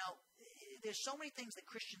 You know, there's so many things that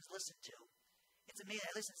Christians listen to. It's amazing.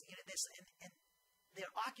 I listen to this, and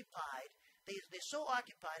they're occupied. They're so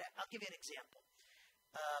occupied. I'll give you an example.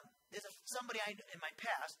 There's somebody I knew in my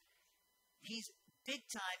past. He's big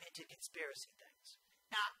time into conspiracy things.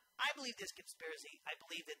 Now, I believe there's conspiracy. I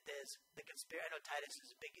believe that there's the conspiracy. I know Titus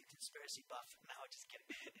is a big conspiracy buff. No, just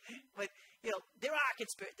kidding. But, you know, there are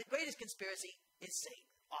conspiracy. The greatest conspiracy is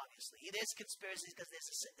Satan, obviously. There's conspiracies because there's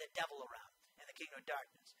the devil around and the kingdom of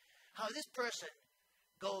darkness. How this person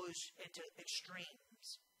goes into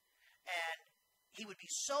extremes, and he would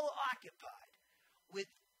be so occupied with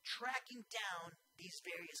tracking down these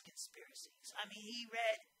various conspiracies. I mean, he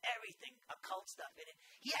read everything, occult stuff in it.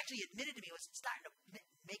 He actually admitted to me it was starting to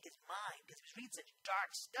make his mind, because he was reading such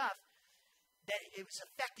dark stuff, that it was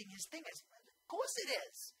affecting his thinking. Of course it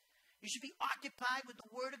is. You should be occupied with the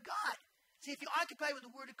Word of God. See, if you're occupied with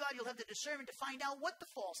the Word of God, you'll have the discernment to find out what the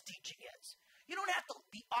false teaching is. You don't have to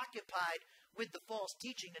be occupied with the false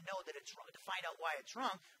teaching to know that it's wrong, to find out why it's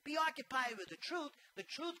wrong. Be occupied with the truth. The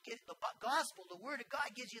truth, the gospel, the Word of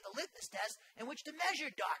God gives you the litmus test in which to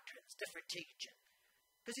measure doctrines, different teaching.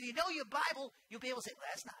 Because if you know your Bible, you'll be able to say,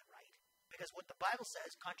 well, that's not right. Because what the Bible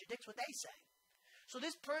says contradicts what they say. So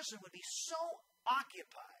this person would be so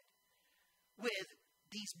occupied with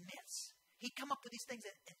these myths. He'd come up with these things,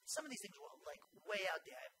 and some of these things were like way out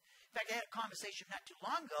there. In fact, I had a conversation not too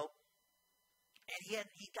long ago, and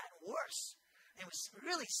he'd gotten worse. And it was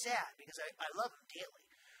really sad because I love him dearly.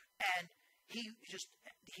 And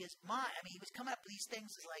his mind, I mean, he was coming up with these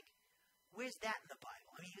things as like, where's that in the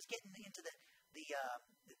Bible? I mean, he was getting into the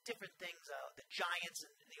different things, the giants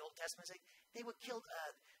in the Old Testament. They were killed,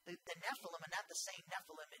 the Nephilim are not the same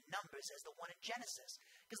Nephilim in numbers as the one in Genesis.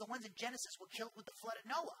 Because the ones in Genesis were killed with the flood of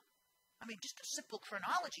Noah. I mean, just a simple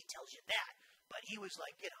chronology tells you that. But he was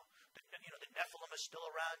like, the Nephilim are still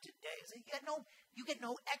around today. You get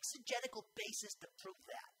no exegetical basis to prove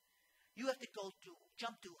that. You have to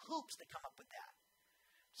jump through hoops to come up with that.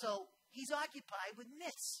 So he's occupied with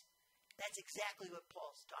myths. That's exactly what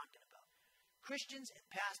Paul's talking about. Christians and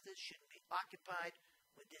pastors shouldn't be occupied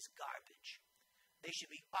with this garbage. They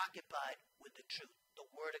should be occupied with the truth, the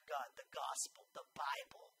Word of God, the Gospel, the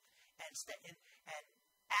Bible, and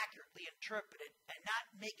accurately interpret it and not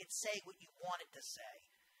make it say what you want it to say.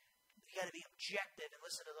 You got to be objective and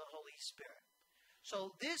listen to the Holy Spirit.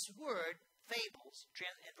 So this word, fables,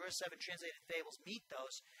 in verse 7, translated fables,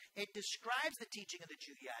 mythos, it describes the teaching of the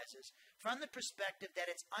Judaizers from the perspective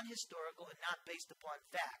that it's unhistorical and not based upon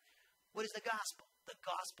fact. What is the gospel? The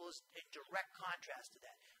gospel is in direct contrast to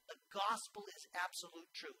that. The gospel is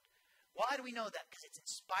absolute truth. Why do we know that? Because it's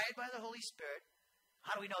inspired by the Holy Spirit.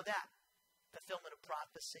 How do we know that? Fulfillment of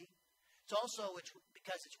prophecy. It's also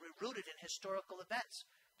because it's rooted in historical events.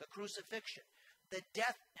 The crucifixion, the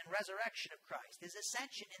death and resurrection of Christ, his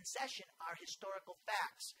ascension and session are historical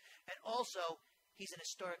facts. And also, he's an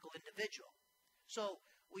historical individual. So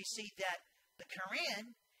we see that the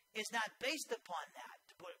Quran is not based upon that.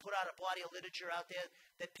 To put out a body of literature out there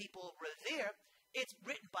that people revere, it's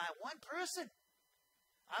written by one person.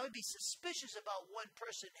 I would be suspicious about one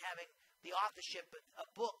person having the authorship of a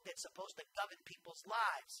book that's supposed to govern people's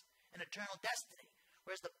lives and eternal destiny.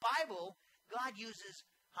 Whereas the Bible, God uses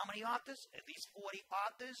how many authors? At least 40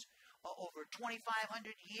 authors over 2,500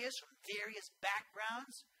 years from various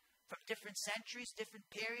backgrounds, from different centuries, different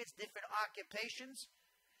periods, different occupations,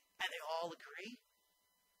 and they all agree.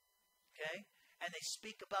 Okay? And they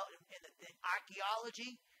speak about, in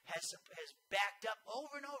archaeology has backed up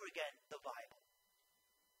over and over again the Bible.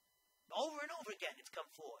 Over and over again it's come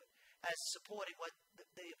forward as supporting what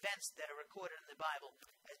the events that are recorded in the Bible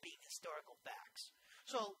as being historical facts.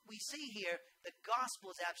 So we see here the gospel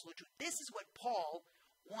is absolute truth. This is what Paul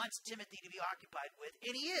wants Timothy to be occupied with,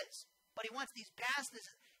 and he is. But he wants these pastors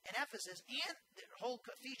in Ephesus and the whole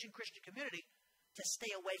Ephesian Christian community to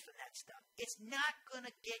stay away from that stuff. It's not going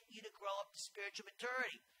to get you to grow up to spiritual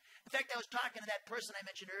maturity. In fact, I was talking to that person I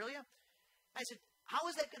mentioned earlier. I said, how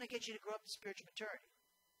is that going to get you to grow up to spiritual maturity?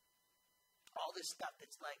 All this stuff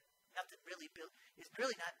that's like nothing really is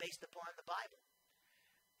really not based upon the Bible.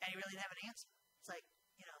 And he really didn't have an answer. It's like,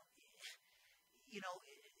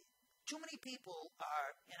 too many people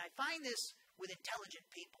are, and I find this with intelligent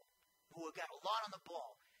people who have got a lot on the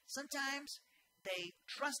ball. Sometimes they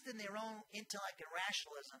trust in their own intellect and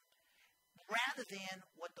rationalism rather than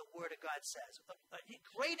what the Word of God says. A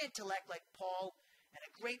great intellect like Paul and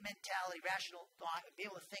a great mentality, rational thought, and be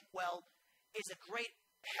able to think well is a great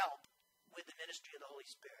help with the ministry of the Holy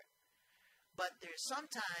Spirit. But there's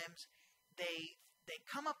sometimes they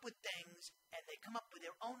come up with things and they come up with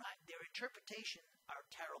their interpretation are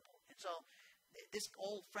terrible. And so this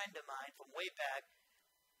old friend of mine from way back,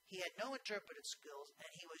 he had no interpretive skills, and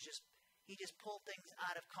he just pulled things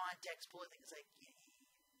out of context, pulling things like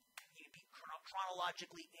he'd be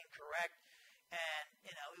chronologically incorrect,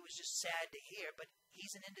 and it was just sad to hear. But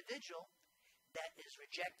he's an individual that is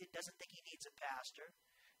rejected, doesn't think he needs a pastor,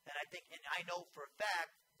 and I know for a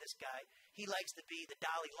fact this guy, he likes to be the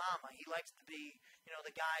Dalai Lama. He likes to be,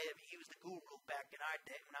 the guy. He was the guru back in our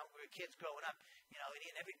day when we were kids growing up.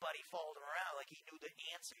 And everybody followed him around like he knew the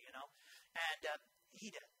answer. And he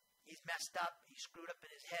did. He's messed up. He's screwed up in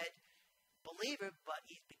his head. Believer, but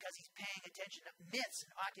because he's paying attention to myths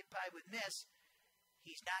and occupied with myths,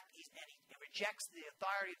 he rejects the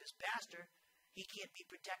authority of his pastor. He can't be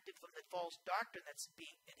protected from the false doctrine that's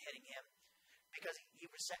hitting him. Because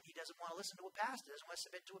he doesn't want to listen to a pastor, doesn't want to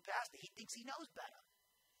submit to a pastor. He thinks he knows better.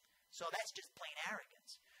 So that's just plain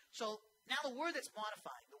arrogance. So now the word that's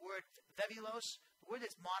modifying, the word vevilos, the word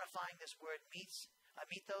that's modifying this word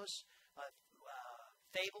mythos,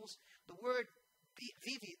 fables, the word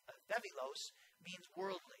vevilos means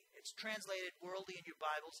worldly. It's translated worldly in your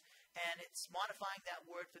Bibles, and it's modifying that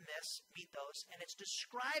word for mythos, and it's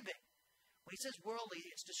describing. When he says worldly,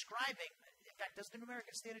 it's describing. In fact, does the New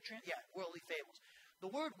American Standard translate? Yeah, worldly fables. The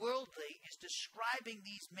word worldly is describing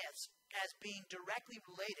these myths as being directly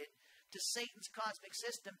related to Satan's cosmic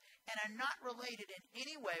system and are not related in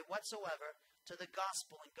any way whatsoever to the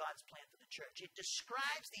gospel and God's plan for the church. It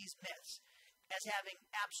describes these myths as having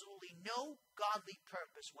absolutely no godly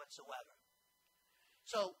purpose whatsoever.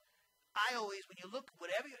 So, I always, when you look, one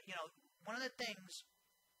of the things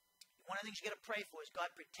you got to pray for is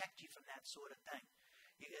God protect you from that sort of thing.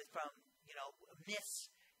 From myths,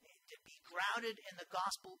 to be grounded in the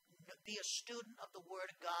gospel, be a student of the Word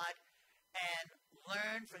of God, and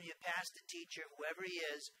learn from your pastor, teacher, whoever he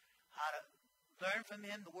is, how to learn from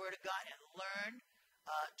him the Word of God, and learn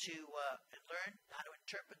to learn how to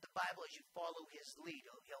interpret the Bible as you follow his lead.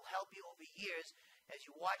 He'll help you over years as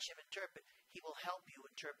you watch him interpret. He will help you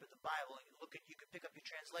interpret the Bible. And you can pick up your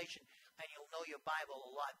translation, and you'll know your Bible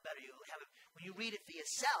a lot better. You'll have it when you read it for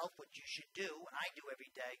yourself, which you should do, and I do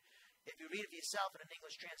every day. If you read it for yourself in an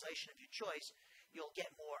English translation of your choice, you'll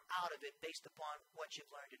get more out of it based upon what you've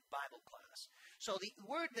learned in Bible class. So the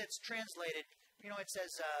word that's translated, it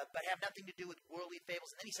says, but have nothing to do with worldly fables.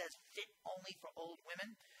 And then he says, fit only for old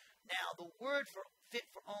women. Now, the word for fit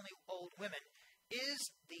for only old women is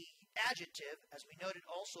the adjective, as we noted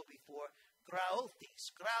also before, graothis.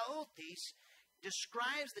 Graothis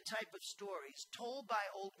describes the type of stories told by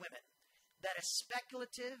old women that are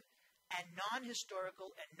speculative and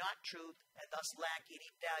non-historical and not truth, and thus lack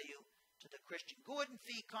any value to the Christian. Gordon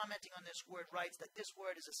Fee, commenting on this word, writes that this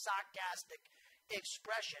word is a sarcastic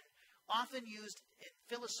expression often used in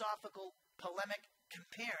philosophical polemic,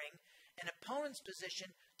 comparing an opponent's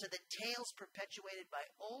position to the tales perpetuated by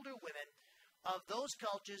older women of those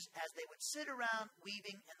cultures as they would sit around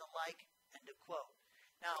weaving and the like, end of quote.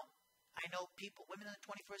 Now, I know women in the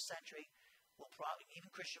 21st century will probably,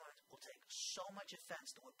 even Christian women, will take so much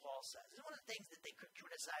offense to what Paul says. This is one of the things that they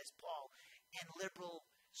criticize Paul in liberal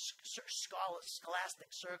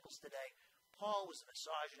scholastic circles today. Paul was a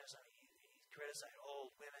misogynist. I mean, he criticized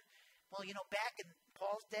old women. Well, back in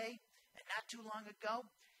Paul's day, and not too long ago,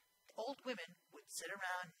 old women would sit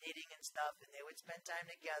around knitting and stuff, and they would spend time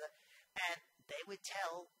together, and they would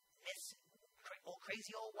tell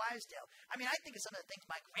crazy old wives' tale. I mean, I think of some of the things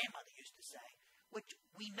my grandmother used to say, which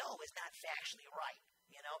we know is not factually right.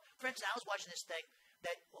 For instance, I was watching this thing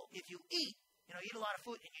that if you eat a lot of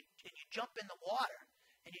food, and you jump in the water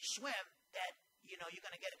and you swim, that you're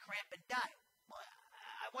going to get a cramp and die. Well,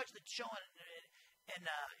 I watched the show, and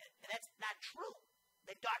that's not true.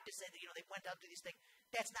 The doctors say that they went out to these things.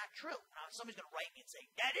 That's not true. Now, somebody's going to write me and say,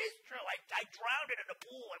 that is true. I drowned in a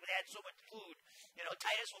pool. I had so much food.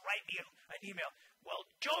 Titus will write me an email. Well,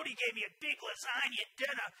 Jody gave me a big lasagna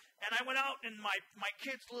dinner, and I went out in my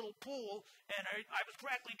kid's little pool, and I was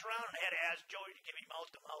practically drowning. I had to ask Jody to give me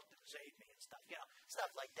mouth-to-mouth and save me and stuff,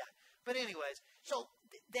 stuff like that. But anyways, so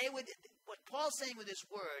what Paul's saying with this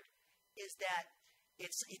word is that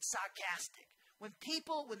it's sarcastic. When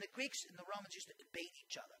the Greeks and the Romans used to debate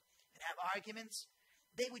each other and have arguments,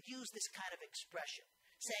 they would use this kind of expression,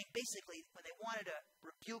 saying basically when they wanted to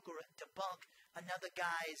rebuke or debunk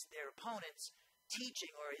their opponent's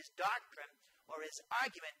teaching or his doctrine or his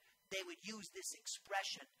argument, they would use this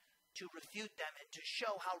expression to refute them and to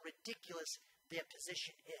show how ridiculous their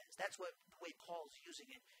position is. That's the way Paul's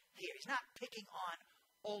using it here. He's not picking on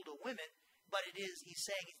older women, but he's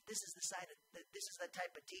saying this is the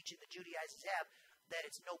type of teaching the Judaizers have, that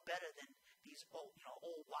it's no better than these old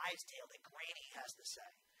wives' tale that Granny has to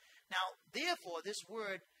say. Now, therefore, this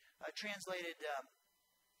word translated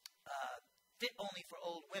fit only for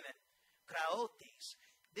old women, graothis,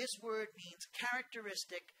 this word means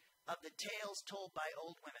characteristic of the tales told by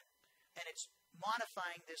old women, and it's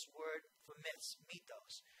modifying this word for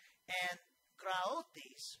mythos. And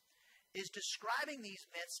graothis is describing these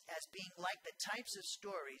myths as being like the types of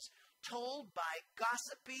stories told by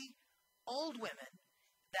gossipy old women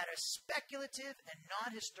that are speculative and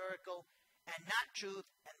non-historical and not truth,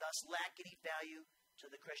 and thus lack any value to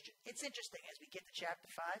the Christian. It's interesting, as we get to chapter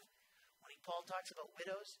 5, when Paul talks about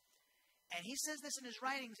widows, and he says this in his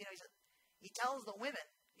writings, he tells the women,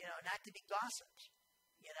 not to be gossips.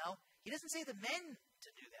 He doesn't say the men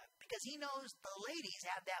to do that, because he knows the ladies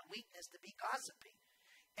have that weakness to be gossipy.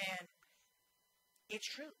 And it's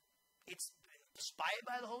true. It's inspired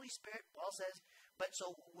by the Holy Spirit, Paul says. But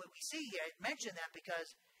so what we see here, I mention that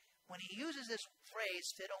because when he uses this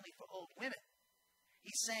phrase, fit only for old women,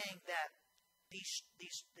 he's saying that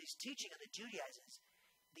these teaching of the Judaizers,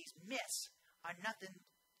 these myths, are nothing,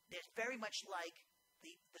 they're very much like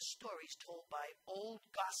the stories told by old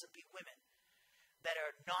gossipy women that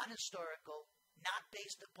are non-historical, not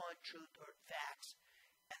based upon truth or facts,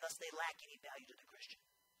 and thus they lack any value to the Christian.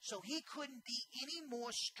 So he couldn't be any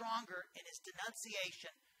more stronger in his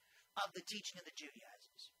denunciation of the teaching of the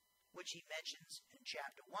Judaizers, which he mentions in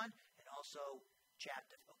chapter 1 and also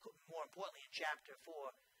more importantly in chapter 4,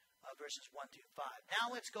 verses 1 through 5. Now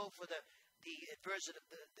let's go for the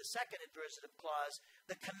second adversative clause,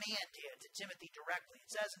 the command here to Timothy directly. It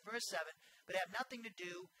says in verse 7, but have nothing to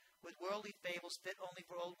do with worldly fables fit only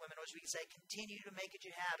for old women, or as we say, continue to make it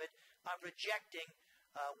your habit of rejecting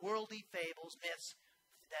worldly fables, myths,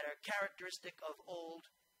 that are characteristic of old,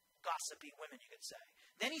 gossipy women, you could say.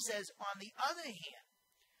 Then he says, on the other hand,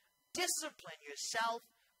 discipline yourself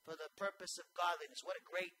for the purpose of godliness. What a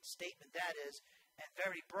great statement that is. and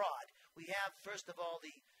very broad. We have, first of all,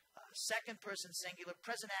 the second person singular,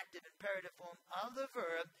 present active imperative form of the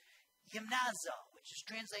verb, gymnazo, which is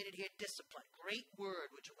translated here discipline. Great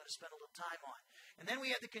word, which we're going to spend a little time on. And then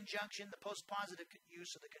we have the conjunction, the post-positive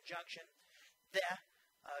use of the conjunction, the,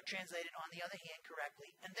 translated on the other hand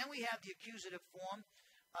correctly. And then we have the accusative form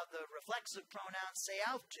of the reflexive pronoun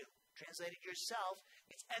seautu, translated yourself.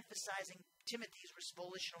 It's emphasizing Timothy's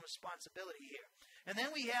volitional responsibility here. And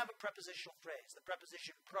then we have a prepositional phrase, the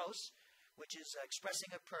preposition pros, which is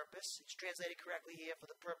expressing a purpose. It's translated correctly here for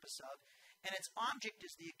the purpose of. And its object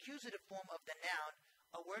is the accusative form of the noun,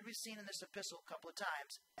 a word we've seen in this epistle a couple of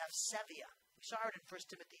times, eusebia. We saw it in 1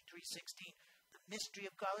 Timothy 3:16, the mystery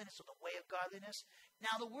of godliness, or the way of godliness.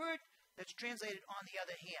 Now the word that's translated on the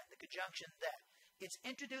other hand, the conjunction that, it's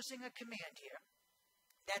introducing a command here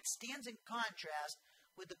that stands in contrast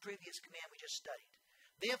with the previous command we just studied.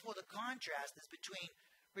 Therefore, the contrast is between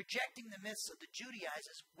rejecting the myths of the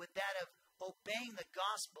Judaizers with that of obeying the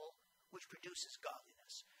gospel, which produces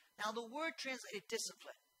godliness. Now, the word translated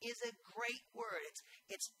discipline is a great word.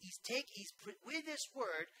 With this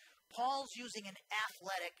word, Paul's using an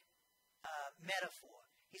athletic metaphor.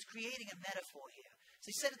 He's creating a metaphor here.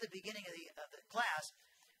 So he said at the beginning of the class,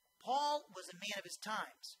 Paul was a man of his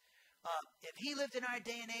times. If he lived in our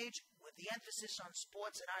day and age, with the emphasis on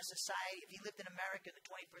sports in our society, if he lived in America in the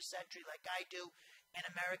 21st century like I do in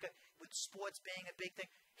America, with sports being a big thing,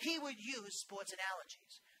 he would use sports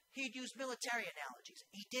analogies. He'd use military analogies.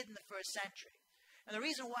 He did in the first century. And the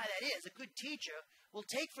reason why that is, a good teacher will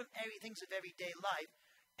take from things of everyday life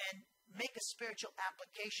and make a spiritual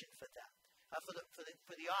application for them, for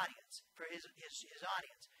the audience, for his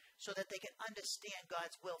audience, so that they can understand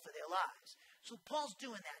God's will for their lives. So Paul's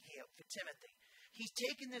doing that here for Timothy. He's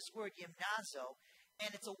taken this word gymnazo,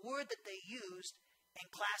 and it's a word that they used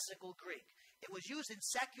in classical Greek. It was used in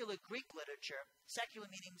secular Greek literature.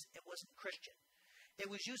 Secular meaning it wasn't Christian.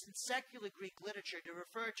 It was used in secular Greek literature to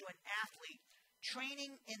refer to an athlete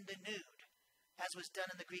training in the nude, as was done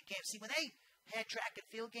in the Greek games. See, when they had track and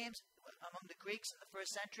field games among the Greeks in the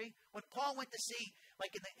first century, when Paul went to see,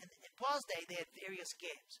 like in Paul's day, they had various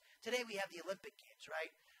games. Today we have the Olympic Games,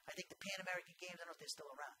 right? I think the Pan American Games, I don't know if they're still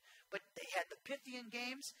around. But they had the Pythian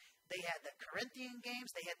Games, they had the Corinthian Games,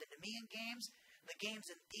 they had the Nemean Games, the games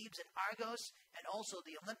in Thebes and Argos, and also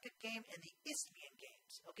the Olympic game and the Isthmian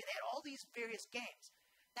Games. Okay, they had all these various games.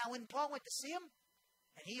 Now, when Paul went to see them,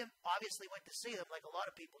 and he obviously went to see them like a lot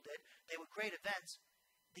of people did, they were great events,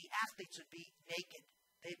 the athletes would be naked.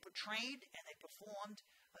 They portrayed and they performed,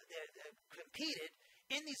 they competed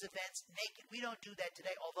in these events naked. We don't do that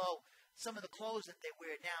today, although some of the clothes that they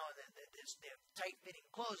wear now, they're tight-fitting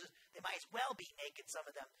clothes, they might as well be naked, some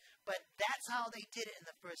of them. But that's how they did it in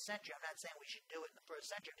the first century. I'm not saying we should do it in the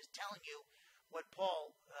first century. I'm just telling you what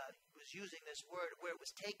Paul was using this word, where it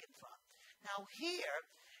was taken from. Now here,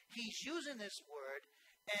 he's using this word,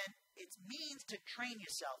 and it means to train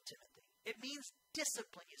yourself, Timothy. It means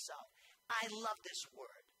discipline yourself. I love this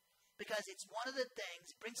word because it's one of the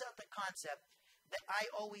things, brings out the concept that I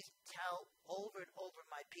always tell over and over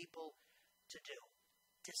my people to do.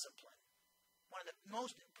 Discipline. One of the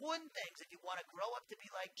most important things if you want to grow up to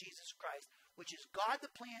be like Jesus Christ, which is God's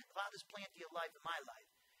plan for your life and my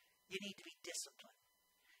life, you need to be disciplined.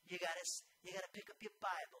 You gotta pick up your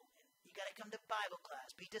Bible. You gotta come to Bible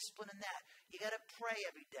class. Be disciplined in that. You gotta pray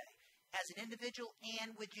every day, as an individual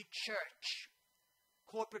and with your church.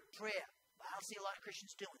 Corporate prayer. I don't see a lot of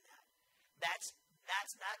Christians doing that. That's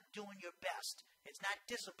not doing your best. It's not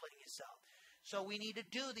disciplining yourself. So we need to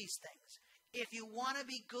do these things. If you want to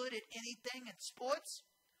be good at anything in sports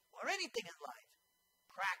or anything in life,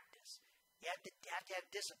 practice. You have to have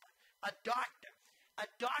discipline. A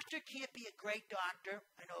doctor can't be a great doctor.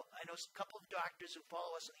 I know a couple of doctors who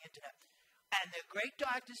follow us on the internet, and they're great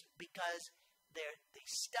doctors because they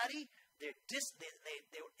study.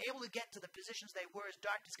 They were able to get to the positions they were as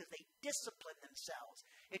doctors because they disciplined themselves.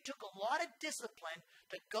 It took a lot of discipline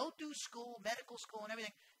to go through school, medical school and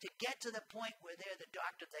everything, to get to the point where they're the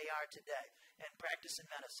doctor they are today and practicing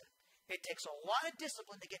medicine. It takes a lot of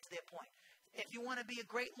discipline to get to their point. If you want to be a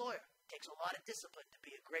great lawyer, it takes a lot of discipline to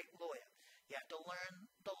be a great lawyer. You have to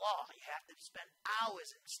learn the law. You have to spend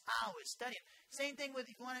hours and hours studying. Same thing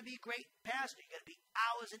with if you want to be a great pastor. You've got to be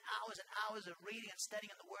hours and hours and hours of reading and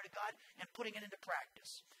studying the Word of God and putting it into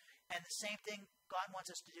practice. And the same thing God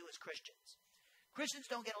wants us to do as Christians.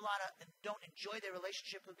 Christians don't don't enjoy their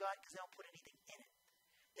relationship with God because they don't put anything in it.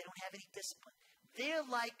 They don't have any discipline. They're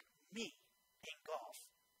like me in golf.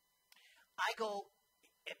 I go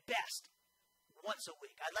at best once a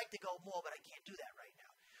week. I'd like to go more, but I can't do that right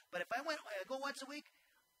now. But if I go once a week,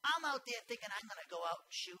 I'm out there thinking I'm going to go out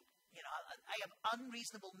and shoot You know, I have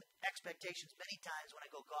unreasonable expectations many times when I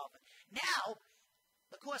go golfing. Now,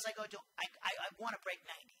 the course I go to, I want to break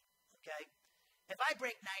 90, okay? If I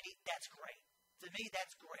break 90, that's great. To me,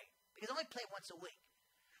 that's great. Because I only play once a week.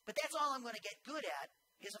 But that's all I'm going to get good at,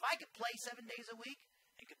 is if I could play 7 days a week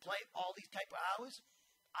and could play all these type of hours,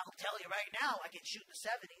 I'll tell you right now, I can shoot in the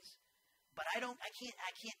 70s. But I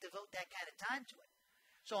can't devote that kind of time to it.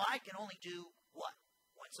 So I can only do, what?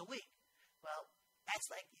 Once a week. Well, that's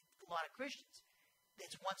like a lot of Christians.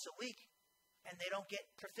 It's once a week, and they don't get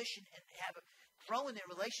proficient and grow in their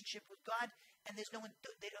relationship with God, and they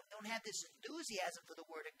don't have this enthusiasm for the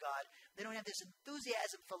Word of God. They don't have this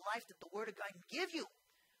enthusiasm for life that the Word of God can give you,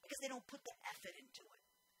 because they don't put the effort into it.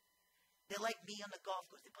 They're like me on the golf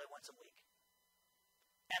course. They play once a week.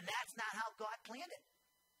 And that's not how God planned it.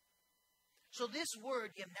 So this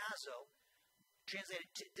word, gymnazo, translated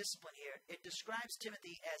discipline here, it describes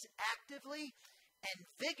Timothy as actively and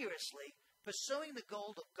vigorously pursuing the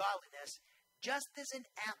goal of godliness, just as an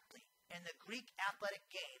athlete in the Greek athletic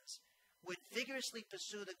games would vigorously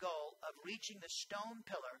pursue the goal of reaching the stone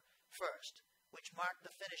pillar first, which marked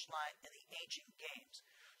the finish line in the ancient games.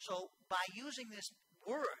 So by using this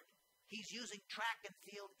word, he's using track and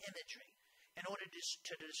field imagery in order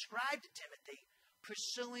to describe to Timothy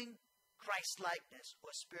pursuing Christ-likeness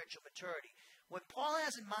or spiritual maturity. What Paul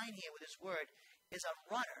has in mind here with his word is a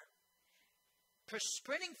runner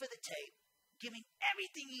sprinting for the tape, giving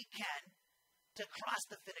everything he can to cross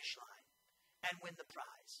the finish line and win the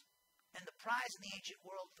prize. And the prize in the ancient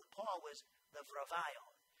world for Paul was the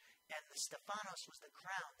Vravion, and the Stephanos was the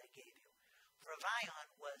crown they gave you.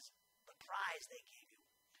 Vravion was the prize they gave you.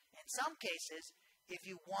 In some cases, if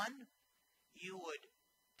you won, you wouldn't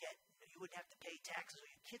have to pay taxes,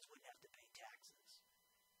 or your kids wouldn't have to pay taxes.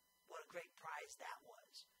 What a great prize that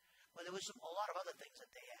was. Well, there was a lot of other things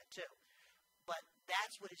that they had too, but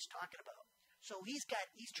that's what he's talking about. So he's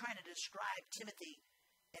trying to describe Timothy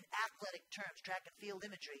in athletic terms, track and field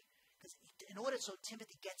imagery, because in order so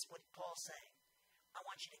Timothy gets what Paul's saying, I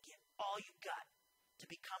want you to give all you got to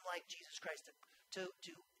become like Jesus Christ, to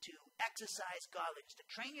exercise godliness, to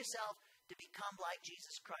train yourself to become like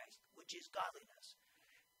Jesus Christ, which is godliness.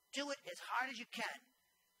 Do it as hard as you can,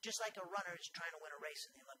 just like a runner is trying to win a race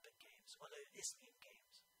in the Olympic Games or the Isthmian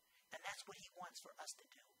Games. And that's what he wants for us to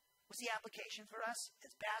do. What's the application for us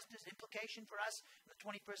as pastors, implication for us in the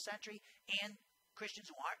 21st century and Christians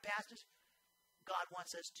who aren't pastors? God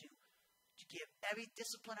wants us to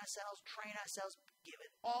discipline ourselves, train ourselves, give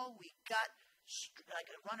it all we got, like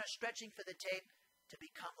a runner stretching for the tape, to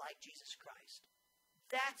become like Jesus Christ.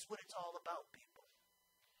 That's what it's all about, people.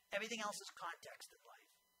 Everything else is context in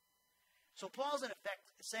life. So Paul's in effect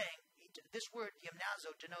saying, this word,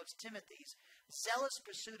 gymnazo, denotes Timothy's zealous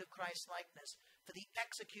pursuit of Christ-likeness for the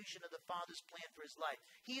execution of the Father's plan for his life.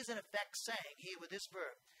 He is in effect saying here with this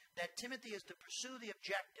verb that Timothy is to pursue the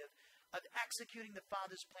objective of executing the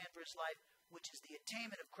Father's plan for his life, which is the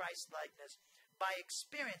attainment of Christ-likeness by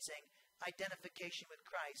experiencing identification with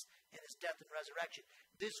Christ in his death and resurrection.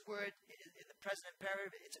 This word in the present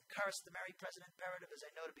imperative, it's a customary present imperative, as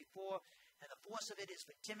I noted before, and the force of it is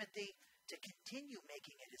for Timothy to continue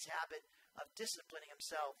making it his habit of disciplining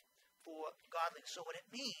himself for godliness. So what it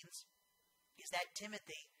means is that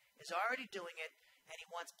Timothy is already doing it, and he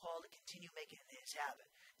wants Paul to continue making it his habit.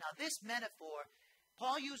 Now this metaphor,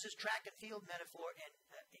 Paul uses track and field metaphor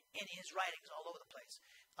in his writings all over the place.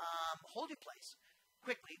 Hold your place.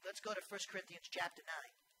 Quickly, let's go to 1 Corinthians chapter 9.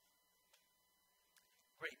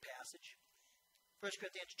 Great passage. 1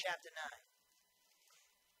 Corinthians chapter 9.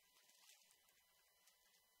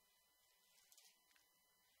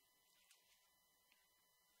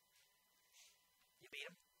 You beat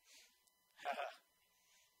him?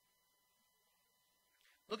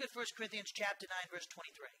 Look at 1 Corinthians chapter 9, verse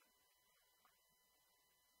 23.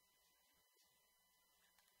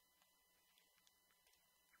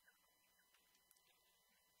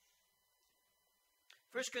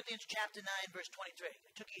 1 Corinthians chapter 9, verse 23.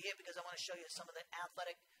 I took you here because I want to show you some of the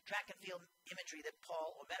athletic track and field imagery that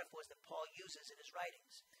Paul, or metaphors that Paul uses in his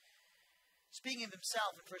writings. Speaking of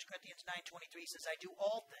himself in 1 Corinthians 9:23, he says, I do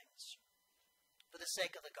all things for the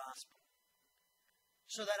sake of the gospel,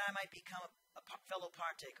 so that I might become a fellow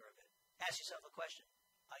partaker of it. Ask yourself a question.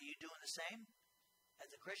 Are you doing the same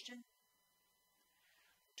as a Christian?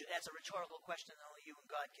 That's a rhetorical question that only you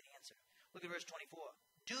and God can answer. Look at verse 24.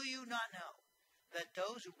 Do you not know that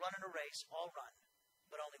those who run in a race all run,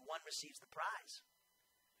 but only one receives the prize?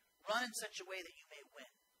 Run in such a way that you may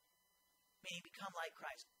win, meaning become like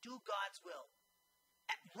Christ. Do God's will.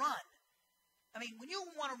 Run. I mean, when you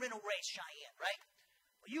want to run a race, Cheyenne, right?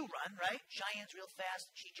 Well, you run, right? Cheyenne's real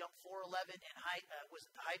fast. She jumped 4.11 and was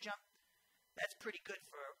it the high jump? That's pretty good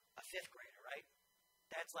for a 5th grader, right?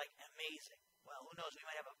 That's like amazing. Well, who knows? We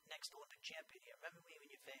might have a next Olympic champion here. Remember me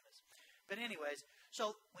when you're famous. But anyways,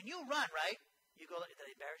 so when you run, right? You go, did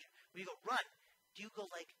I embarrass you? When you go run, do you go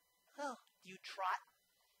like, oh, do you trot?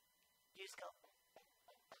 Do you just go?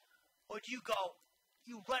 Or do you go,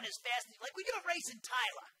 you run as fast as, like we do a race in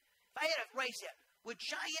Tyler. If I had a race here, would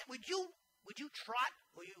you trot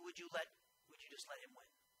or would you just let him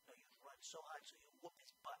win? No, you'd run so hard so you whoop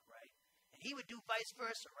his butt, right? And he would do vice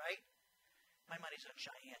versa, right? My money's on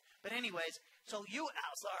Cheyenne. But anyways, so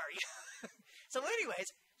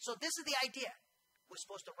so this is the idea. We're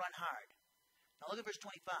supposed to run hard. Now look at verse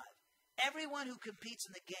 25. Everyone who competes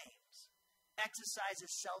in the games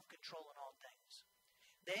exercises self-control in all things.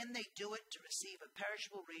 Then they do it to receive a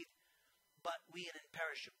perishable wreath, but we an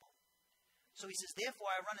imperishable. So he says,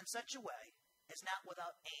 therefore I run in such a way as not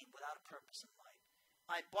without aim, without a purpose in life.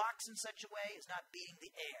 I box in such a way as not beating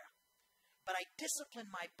the air. But I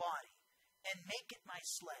discipline my body and make it my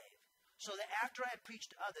slave, so that after I have preached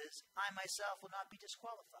to others, I myself will not be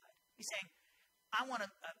disqualified. He's saying, I want to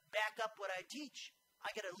back up what I teach. I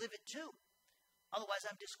got to live it too. Otherwise,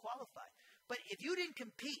 I'm disqualified. But if you didn't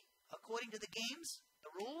compete according to the games, the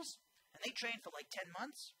rules, and they trained for like 10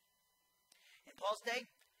 months, in Paul's day,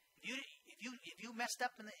 if you messed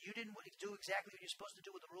up and you didn't do exactly what you're supposed to do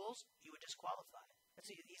with the rules, you were disqualified. That's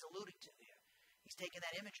what he's alluding to here. He's taking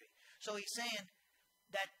that imagery. So he's saying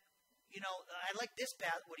that, I like this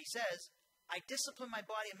path, what he says, I discipline my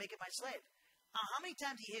body and make it my slave. How many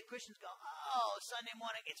times do you hear Christians go, oh, Sunday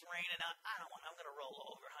morning, it's raining out. I'm going to roll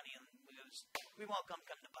over, honey, and we won't come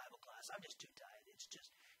to Bible class. I'm just too tired. It's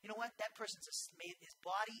just, you know what? That person's his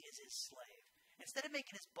body is his slave. Instead of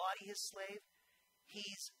making his body his slave,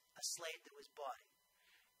 he's a slave to his body.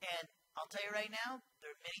 And I'll tell you right now,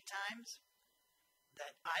 there are many times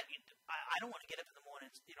that I don't want to get up in the morning,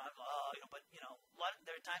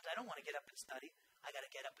 there are times I don't want to get up and study. I got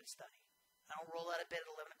to get up and study. I don't roll out of bed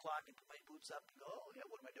at 11 o'clock and put my boots up and go, oh, yeah,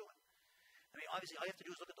 what am I doing? I mean, obviously, all you have to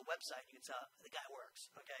do is look at the website and you can tell the guy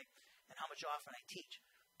works, okay, and how much often I teach.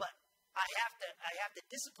 But I have to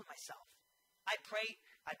discipline myself. I pray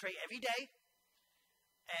every day,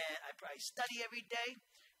 and I study every day.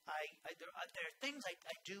 There are things I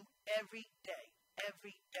do every day.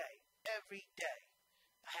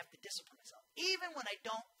 I have to discipline myself, even when I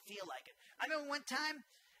don't feel like it. I remember one time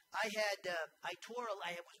I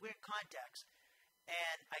was wearing contacts,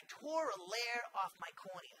 and I tore a layer off my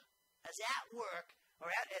cornea. I was at work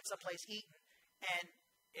or at someplace eating, and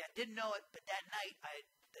I didn't know it, but that night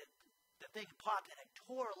the thing popped, and I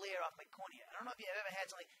tore a layer off my cornea. I don't know if you've ever had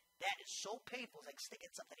something that is so painful. It's like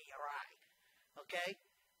sticking something in your eye. Okay,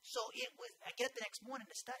 so I get up the next morning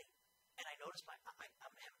to study, and I noticed I'm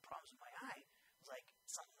having problems with my eye. It was like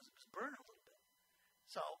something was burning a little bit.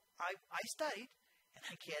 So I studied, and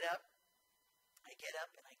I get up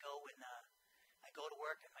and I go to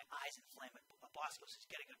work, and my eye's inflamed. My boss goes, you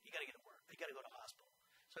gotta get to work. You gotta go to the hospital.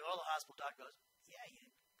 So I go to the hospital. Doctor goes, yeah, you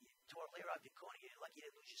tore a layer off your cornea. You're lucky you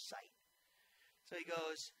didn't lose your sight. So he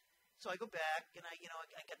goes, so I go back, and I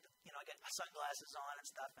got my sunglasses on and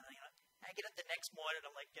stuff, and I get up the next morning.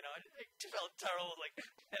 I'm like, I felt terrible,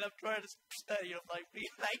 and I'm trying to study. And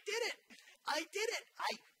I did it.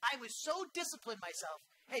 I was so disciplined myself.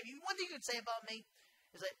 Hey, one thing you can say about me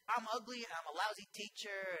is that I'm ugly and I'm a lousy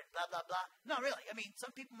teacher and blah, blah, blah. No, really. I mean,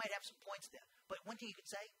 some people might have some points there. But one thing you can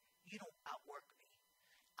say, you don't outwork me.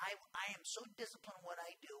 I am so disciplined in what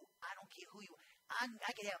I do. I don't care who you are.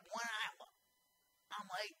 I can have one eye. I'm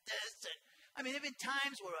like this. And I mean, there have been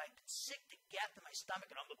times where I've been sick to death in my stomach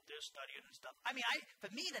and I'm up there studying and stuff. I mean,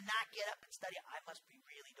 for me to not get up and study, I must be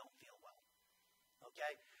really don't feel well.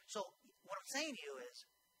 Okay? So what I'm saying to you is,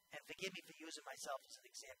 and forgive me for using myself as an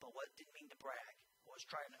example, didn't mean to brag.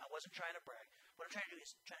 I wasn't trying to brag. What I'm trying to do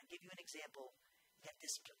is trying to give you an example. You got to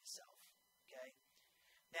discipline yourself. Okay?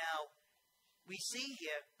 Now, we see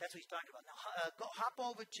here, that's what he's talking about. Now, hop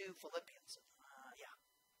over to Philippians.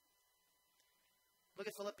 Look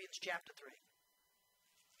at Philippians chapter 3.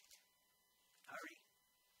 Hurry.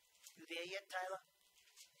 You there yet, Tyler?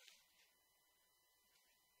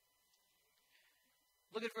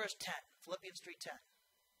 Look at verse 10. Philippians 3:10.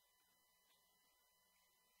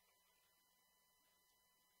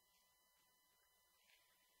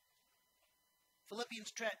 Philippians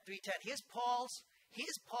 3:10. Here's Paul's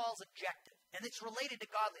objective, and it's related to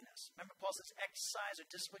godliness. Remember, Paul says, exercise or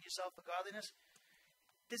discipline yourself for godliness.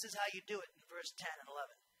 This is how you do it in verse 10 and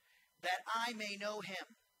 11. That I may know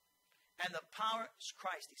him and the power,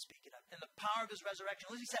 Christ he's speaking of, and the power of his resurrection.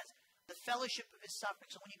 Listen, he says, the fellowship of his suffering.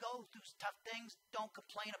 So when you go through tough things, don't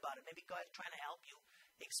complain about it. Maybe God's trying to help you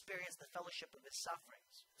experience the fellowship of his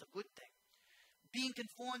sufferings. It's a good thing. Being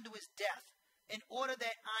conformed to his death, in order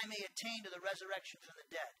that I may attain to the resurrection from the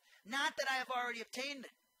dead. Not that I have already obtained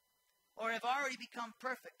it, or have already become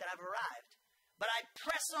perfect, that I've arrived, but I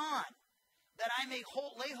press on, that I may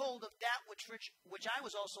lay hold of that which I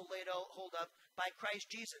was also laid hold of by Christ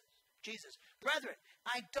Jesus. Brethren,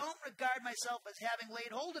 I don't regard myself as having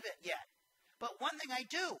laid hold of it yet, but one thing I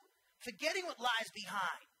do, forgetting what lies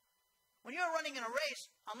behind. When you're running in a race,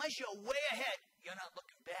 unless you're way ahead, you're not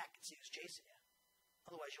looking back and see who's chasing you.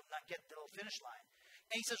 Otherwise, you'll not get to the finish line.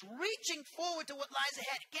 And he says, reaching forward to what lies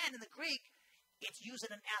ahead. Again, in the Greek, it's using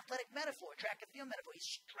an athletic metaphor, track and field metaphor.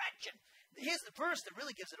 He's stretching. Here's the verse that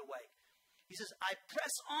really gives it away. He says, I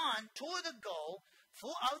press on toward the goal for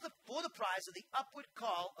the prize of the upward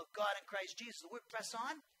call of God in Christ Jesus. The word press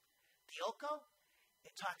on, dioko,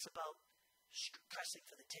 it talks about pressing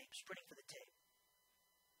for the tape, sprinting for the tape.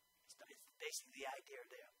 It's basically the idea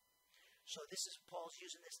there. So this is Paul's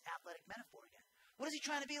using this athletic metaphor again. What is he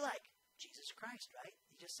trying to be like? Jesus Christ, right?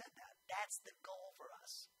 He just said that. That's the goal for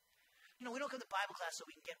us. You know, we don't come to Bible class so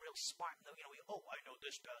we can get real smart. I know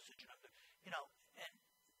this passage. And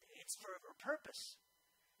it's for a purpose.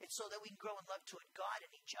 It's so that we can grow in love toward God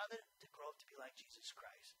and each other, to grow up to be like Jesus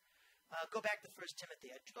Christ. Go back to 1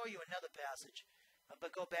 Timothy. I'd show you another passage,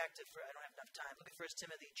 but go back to, I don't have enough time. Look at 1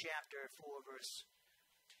 Timothy chapter 4, verse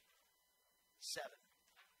 7.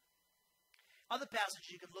 Other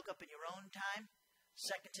passages you can look up in your own time.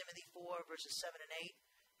 2 Timothy 4, verses 7 and 8.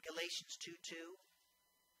 Galatians 2:2.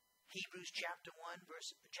 Hebrews chapter 12,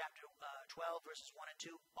 verses 1 and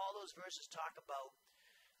 2. All those verses talk about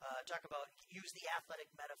use the athletic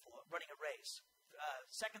metaphor, running a race.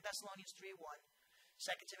 2 Thessalonians 3:1.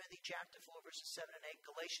 2 Timothy chapter 4, verses 7 and 8.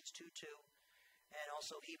 Galatians 2:2. And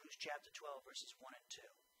also Hebrews chapter 12, verses 1 and 2.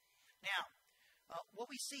 Now,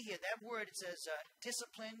 what we see here, that word, it says,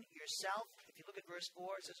 discipline yourself. If you look at verse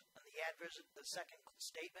 4, it says, on the adverse, the second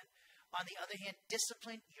statement. On the other hand,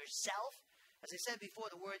 discipline yourself. As I said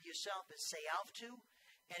before, the word yourself is sealftu,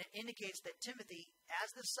 and it indicates that Timothy,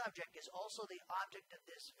 as the subject, is also the object of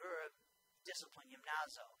this verb, discipline,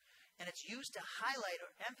 gymnazo. And it's used to highlight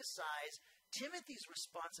or emphasize Timothy's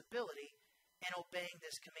responsibility in obeying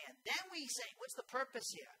this command. Then we say, what's the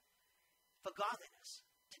purpose here? For godliness.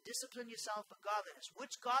 To discipline yourself for godliness.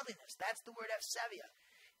 Which godliness? That's the word ephsevia.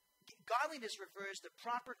 Godliness refers to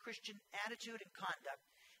proper Christian attitude and conduct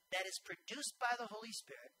that is produced by the Holy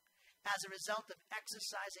Spirit as a result of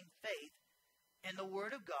exercising faith in the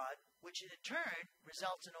Word of God, which in turn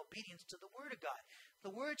results in obedience to the Word of God. The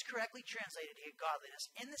word's correctly translated here, godliness,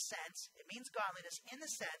 it means godliness in the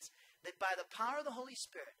sense that by the power of the Holy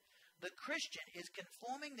Spirit, the Christian is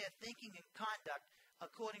conforming their thinking and conduct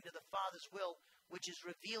according to the Father's will, which is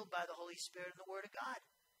revealed by the Holy Spirit in the Word of God.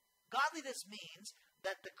 Godliness means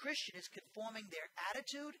that the Christian is conforming their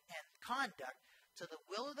attitude and conduct to the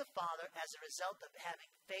will of the Father as a result of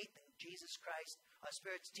having faith in Jesus Christ, our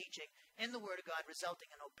Spirit's teaching, in the Word of God,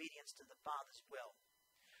 resulting in obedience to the Father's will.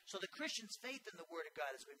 So the Christian's faith in the Word of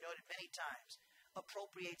God, as we've noted many times,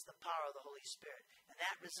 appropriates the power of the Holy Spirit. And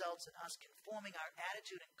that results in us conforming our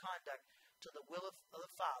attitude and conduct to the will of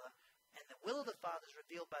the Father. And the will of the Father is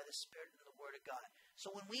revealed by the Spirit in the Word of God.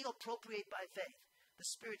 So when we appropriate by faith the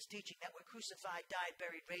Spirit's teaching that we're crucified, died,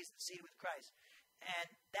 buried, raised, and seated with Christ,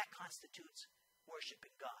 and that constitutes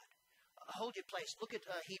worshiping God. Hold your place. Look at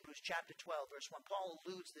Hebrews chapter 12, verse 1. Paul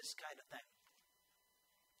alludes this kind of thing,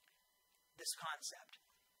 this concept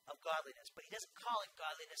of godliness. But he doesn't call it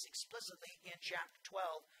godliness explicitly in chapter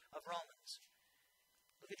 12 of Romans.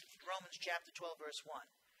 Look at Romans chapter 12, verse 1.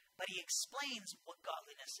 But he explains what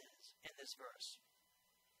godliness is in this verse.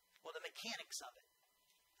 Or the mechanics of it,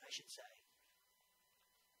 I should say.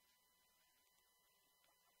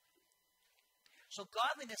 So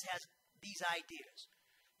godliness has these ideas.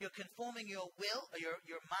 You're conforming your will, or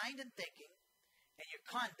your mind and thinking, and your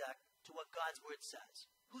conduct to what God's Word says.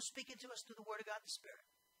 Who's speaking to us through the Word of God? The Spirit.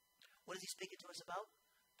 What is He speaking to us about?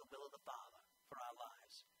 The will of the Father for our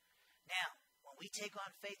lives. Now, when we take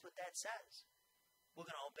on faith what that says, we're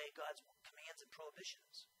going to obey God's commands and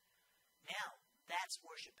prohibitions. Now, that's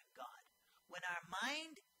worshiping God. When our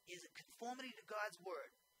mind is in conformity to God's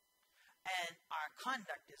Word, and our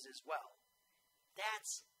conduct is as well,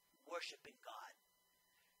 that's worshiping God.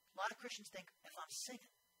 A lot of Christians think, if I'm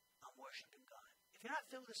singing, I'm worshiping God. If you're not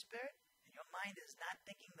filled with the Spirit, and your mind is not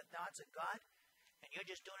thinking the thoughts of God, and you're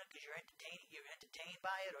just doing it because you're entertained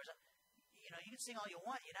by it, or something, you can sing all you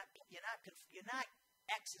want. You're not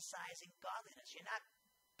exercising godliness. You're not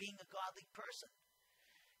being a godly person.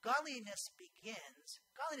 Godliness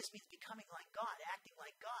means becoming like God, acting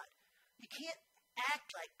like God. You can't act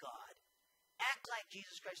like God, act like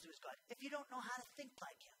Jesus Christ who is God, if you don't know how to think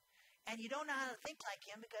like him. And you don't know how to think like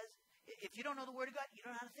him because if you don't know the Word of God, you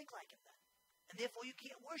don't know how to think like him then. And therefore you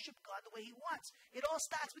can't worship God the way he wants. It all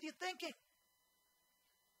starts with your thinking.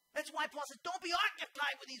 That's why Paul says, don't be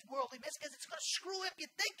occupied with these worldly myths because it's going to screw up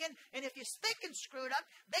your thinking. And if your thinking screwed up,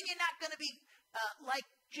 then you're not going to be like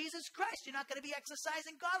Jesus Christ. You're not going to be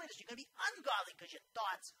exercising godliness. You're going to be ungodly because your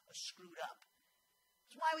thoughts are screwed up.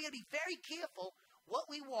 That's why we got to be very careful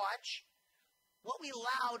what we watch, what we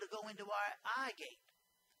allow to go into our eye gate.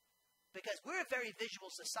 Because we're a very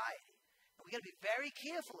visual society. And we got to be very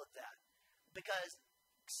careful of that. Because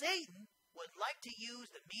Satan would like to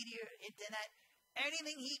use the media, internet,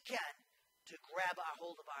 anything he can to grab our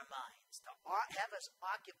hold of our minds, to have us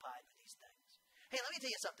occupied with these things. Hey, let me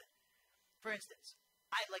tell you something. For instance,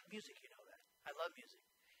 I like music, you know that. I love music.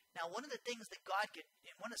 Now, one of the things that God could,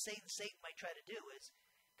 and one of Satan might try to do is,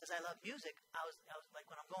 because I love music, I was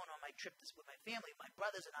like when I'm going on my trip with my family, my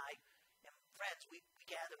brothers and I, and friends, we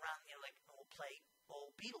gather around, like we'll play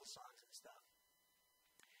old Beatles songs and stuff.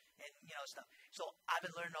 And, stuff. So I've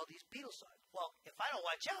been learning all these Beatles songs. Well, if I don't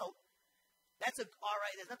watch out, that's all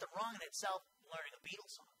right. There's nothing wrong in itself learning a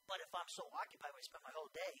Beatles song. But if I'm so occupied where I spend my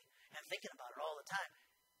whole day and thinking about it all the time,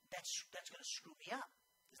 that's going to screw me up.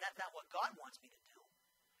 Because that's not what God wants me to do.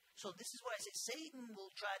 So this is why I say Satan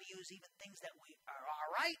will try to use even things that we are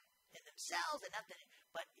all right in themselves, and nothing,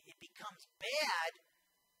 but it becomes bad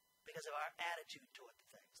because of our attitude toward the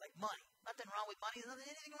things. Like money. Nothing wrong with money. There's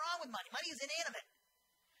anything wrong with money. Money is inanimate.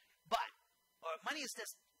 Money is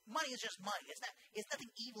just money. It's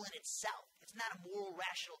nothing evil in itself. It's not a moral,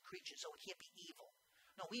 rational creature, so it can't be evil.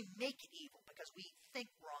 No, we make it evil because we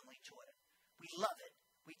think wrongly toward it. We love it.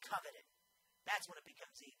 We covet it. That's when it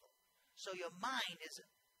becomes evil. So your mind is a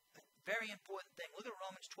very important thing. Look at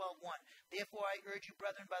Romans 12:1. Therefore I urge you,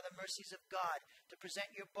 brethren, by the mercies of God, to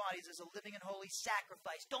present your bodies as a living and holy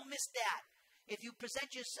sacrifice. Don't miss that. If you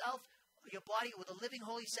present your body with a living,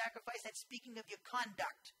 holy sacrifice, that's speaking of your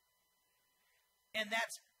conduct. And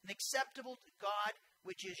that's an acceptable to God,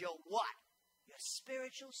 which is your what? Your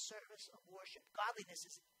spiritual service of worship. Godliness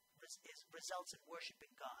results in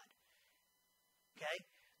worshiping God. Okay?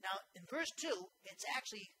 Now, in verse 2, it's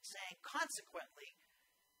actually saying, consequently,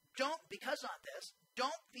 because on this,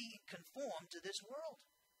 don't be conformed to this world,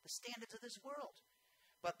 the standards of this world,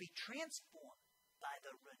 but be transformed by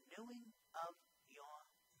the renewing of your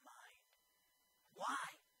mind.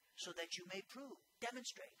 Why? So that you may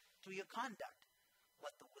demonstrate through your conduct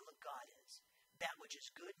what the will of God is, that which is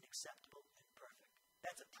good and acceptable and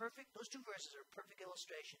perfect. Those two verses are a perfect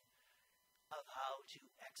illustration of how to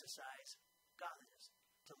exercise godliness,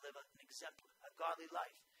 to live a godly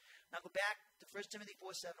life. Now go back to 1 Timothy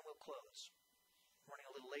 4:7, we'll close. I'm running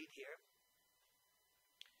a little late here.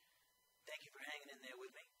 Thank you for hanging in there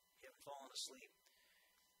with me. You haven't fallen asleep.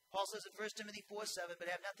 Paul says in 1 Timothy 4:7, but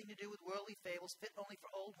have nothing to do with worldly fables, fit only for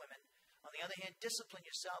old women. On the other hand, discipline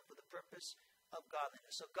yourself for the purpose of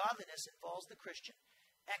godliness. So godliness involves the Christian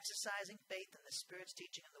exercising faith in the Spirit's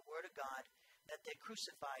teaching and the Word of God, that they're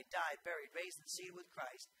crucified, died, buried, raised, and seated with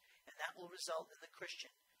Christ, and that will result in the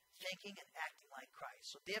Christian thinking and acting like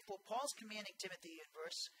Christ. So therefore, Paul's commanding Timothy in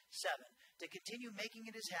verse 7 to continue making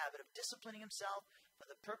it his habit of disciplining himself for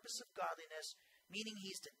the purpose of godliness, meaning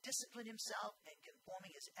he's to discipline himself and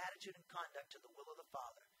conforming his attitude and conduct to the will of the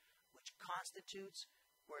Father, which constitutes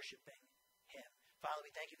worshiping him. Father,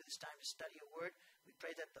 we thank you for this time to study your word. We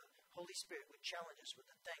pray that the Holy Spirit would challenge us with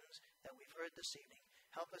the things that we've heard this evening.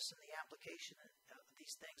 Help us in the application of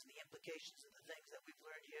these things and the implications of the things that we've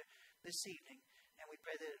learned here this evening. And we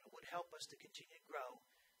pray that it would help us to continue to grow,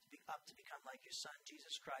 to become like your Son,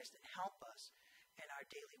 Jesus Christ, and help us in our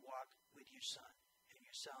daily walk with your Son and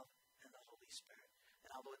yourself and the Holy Spirit.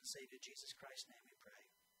 In our Lord and Savior, Jesus Christ's name we pray.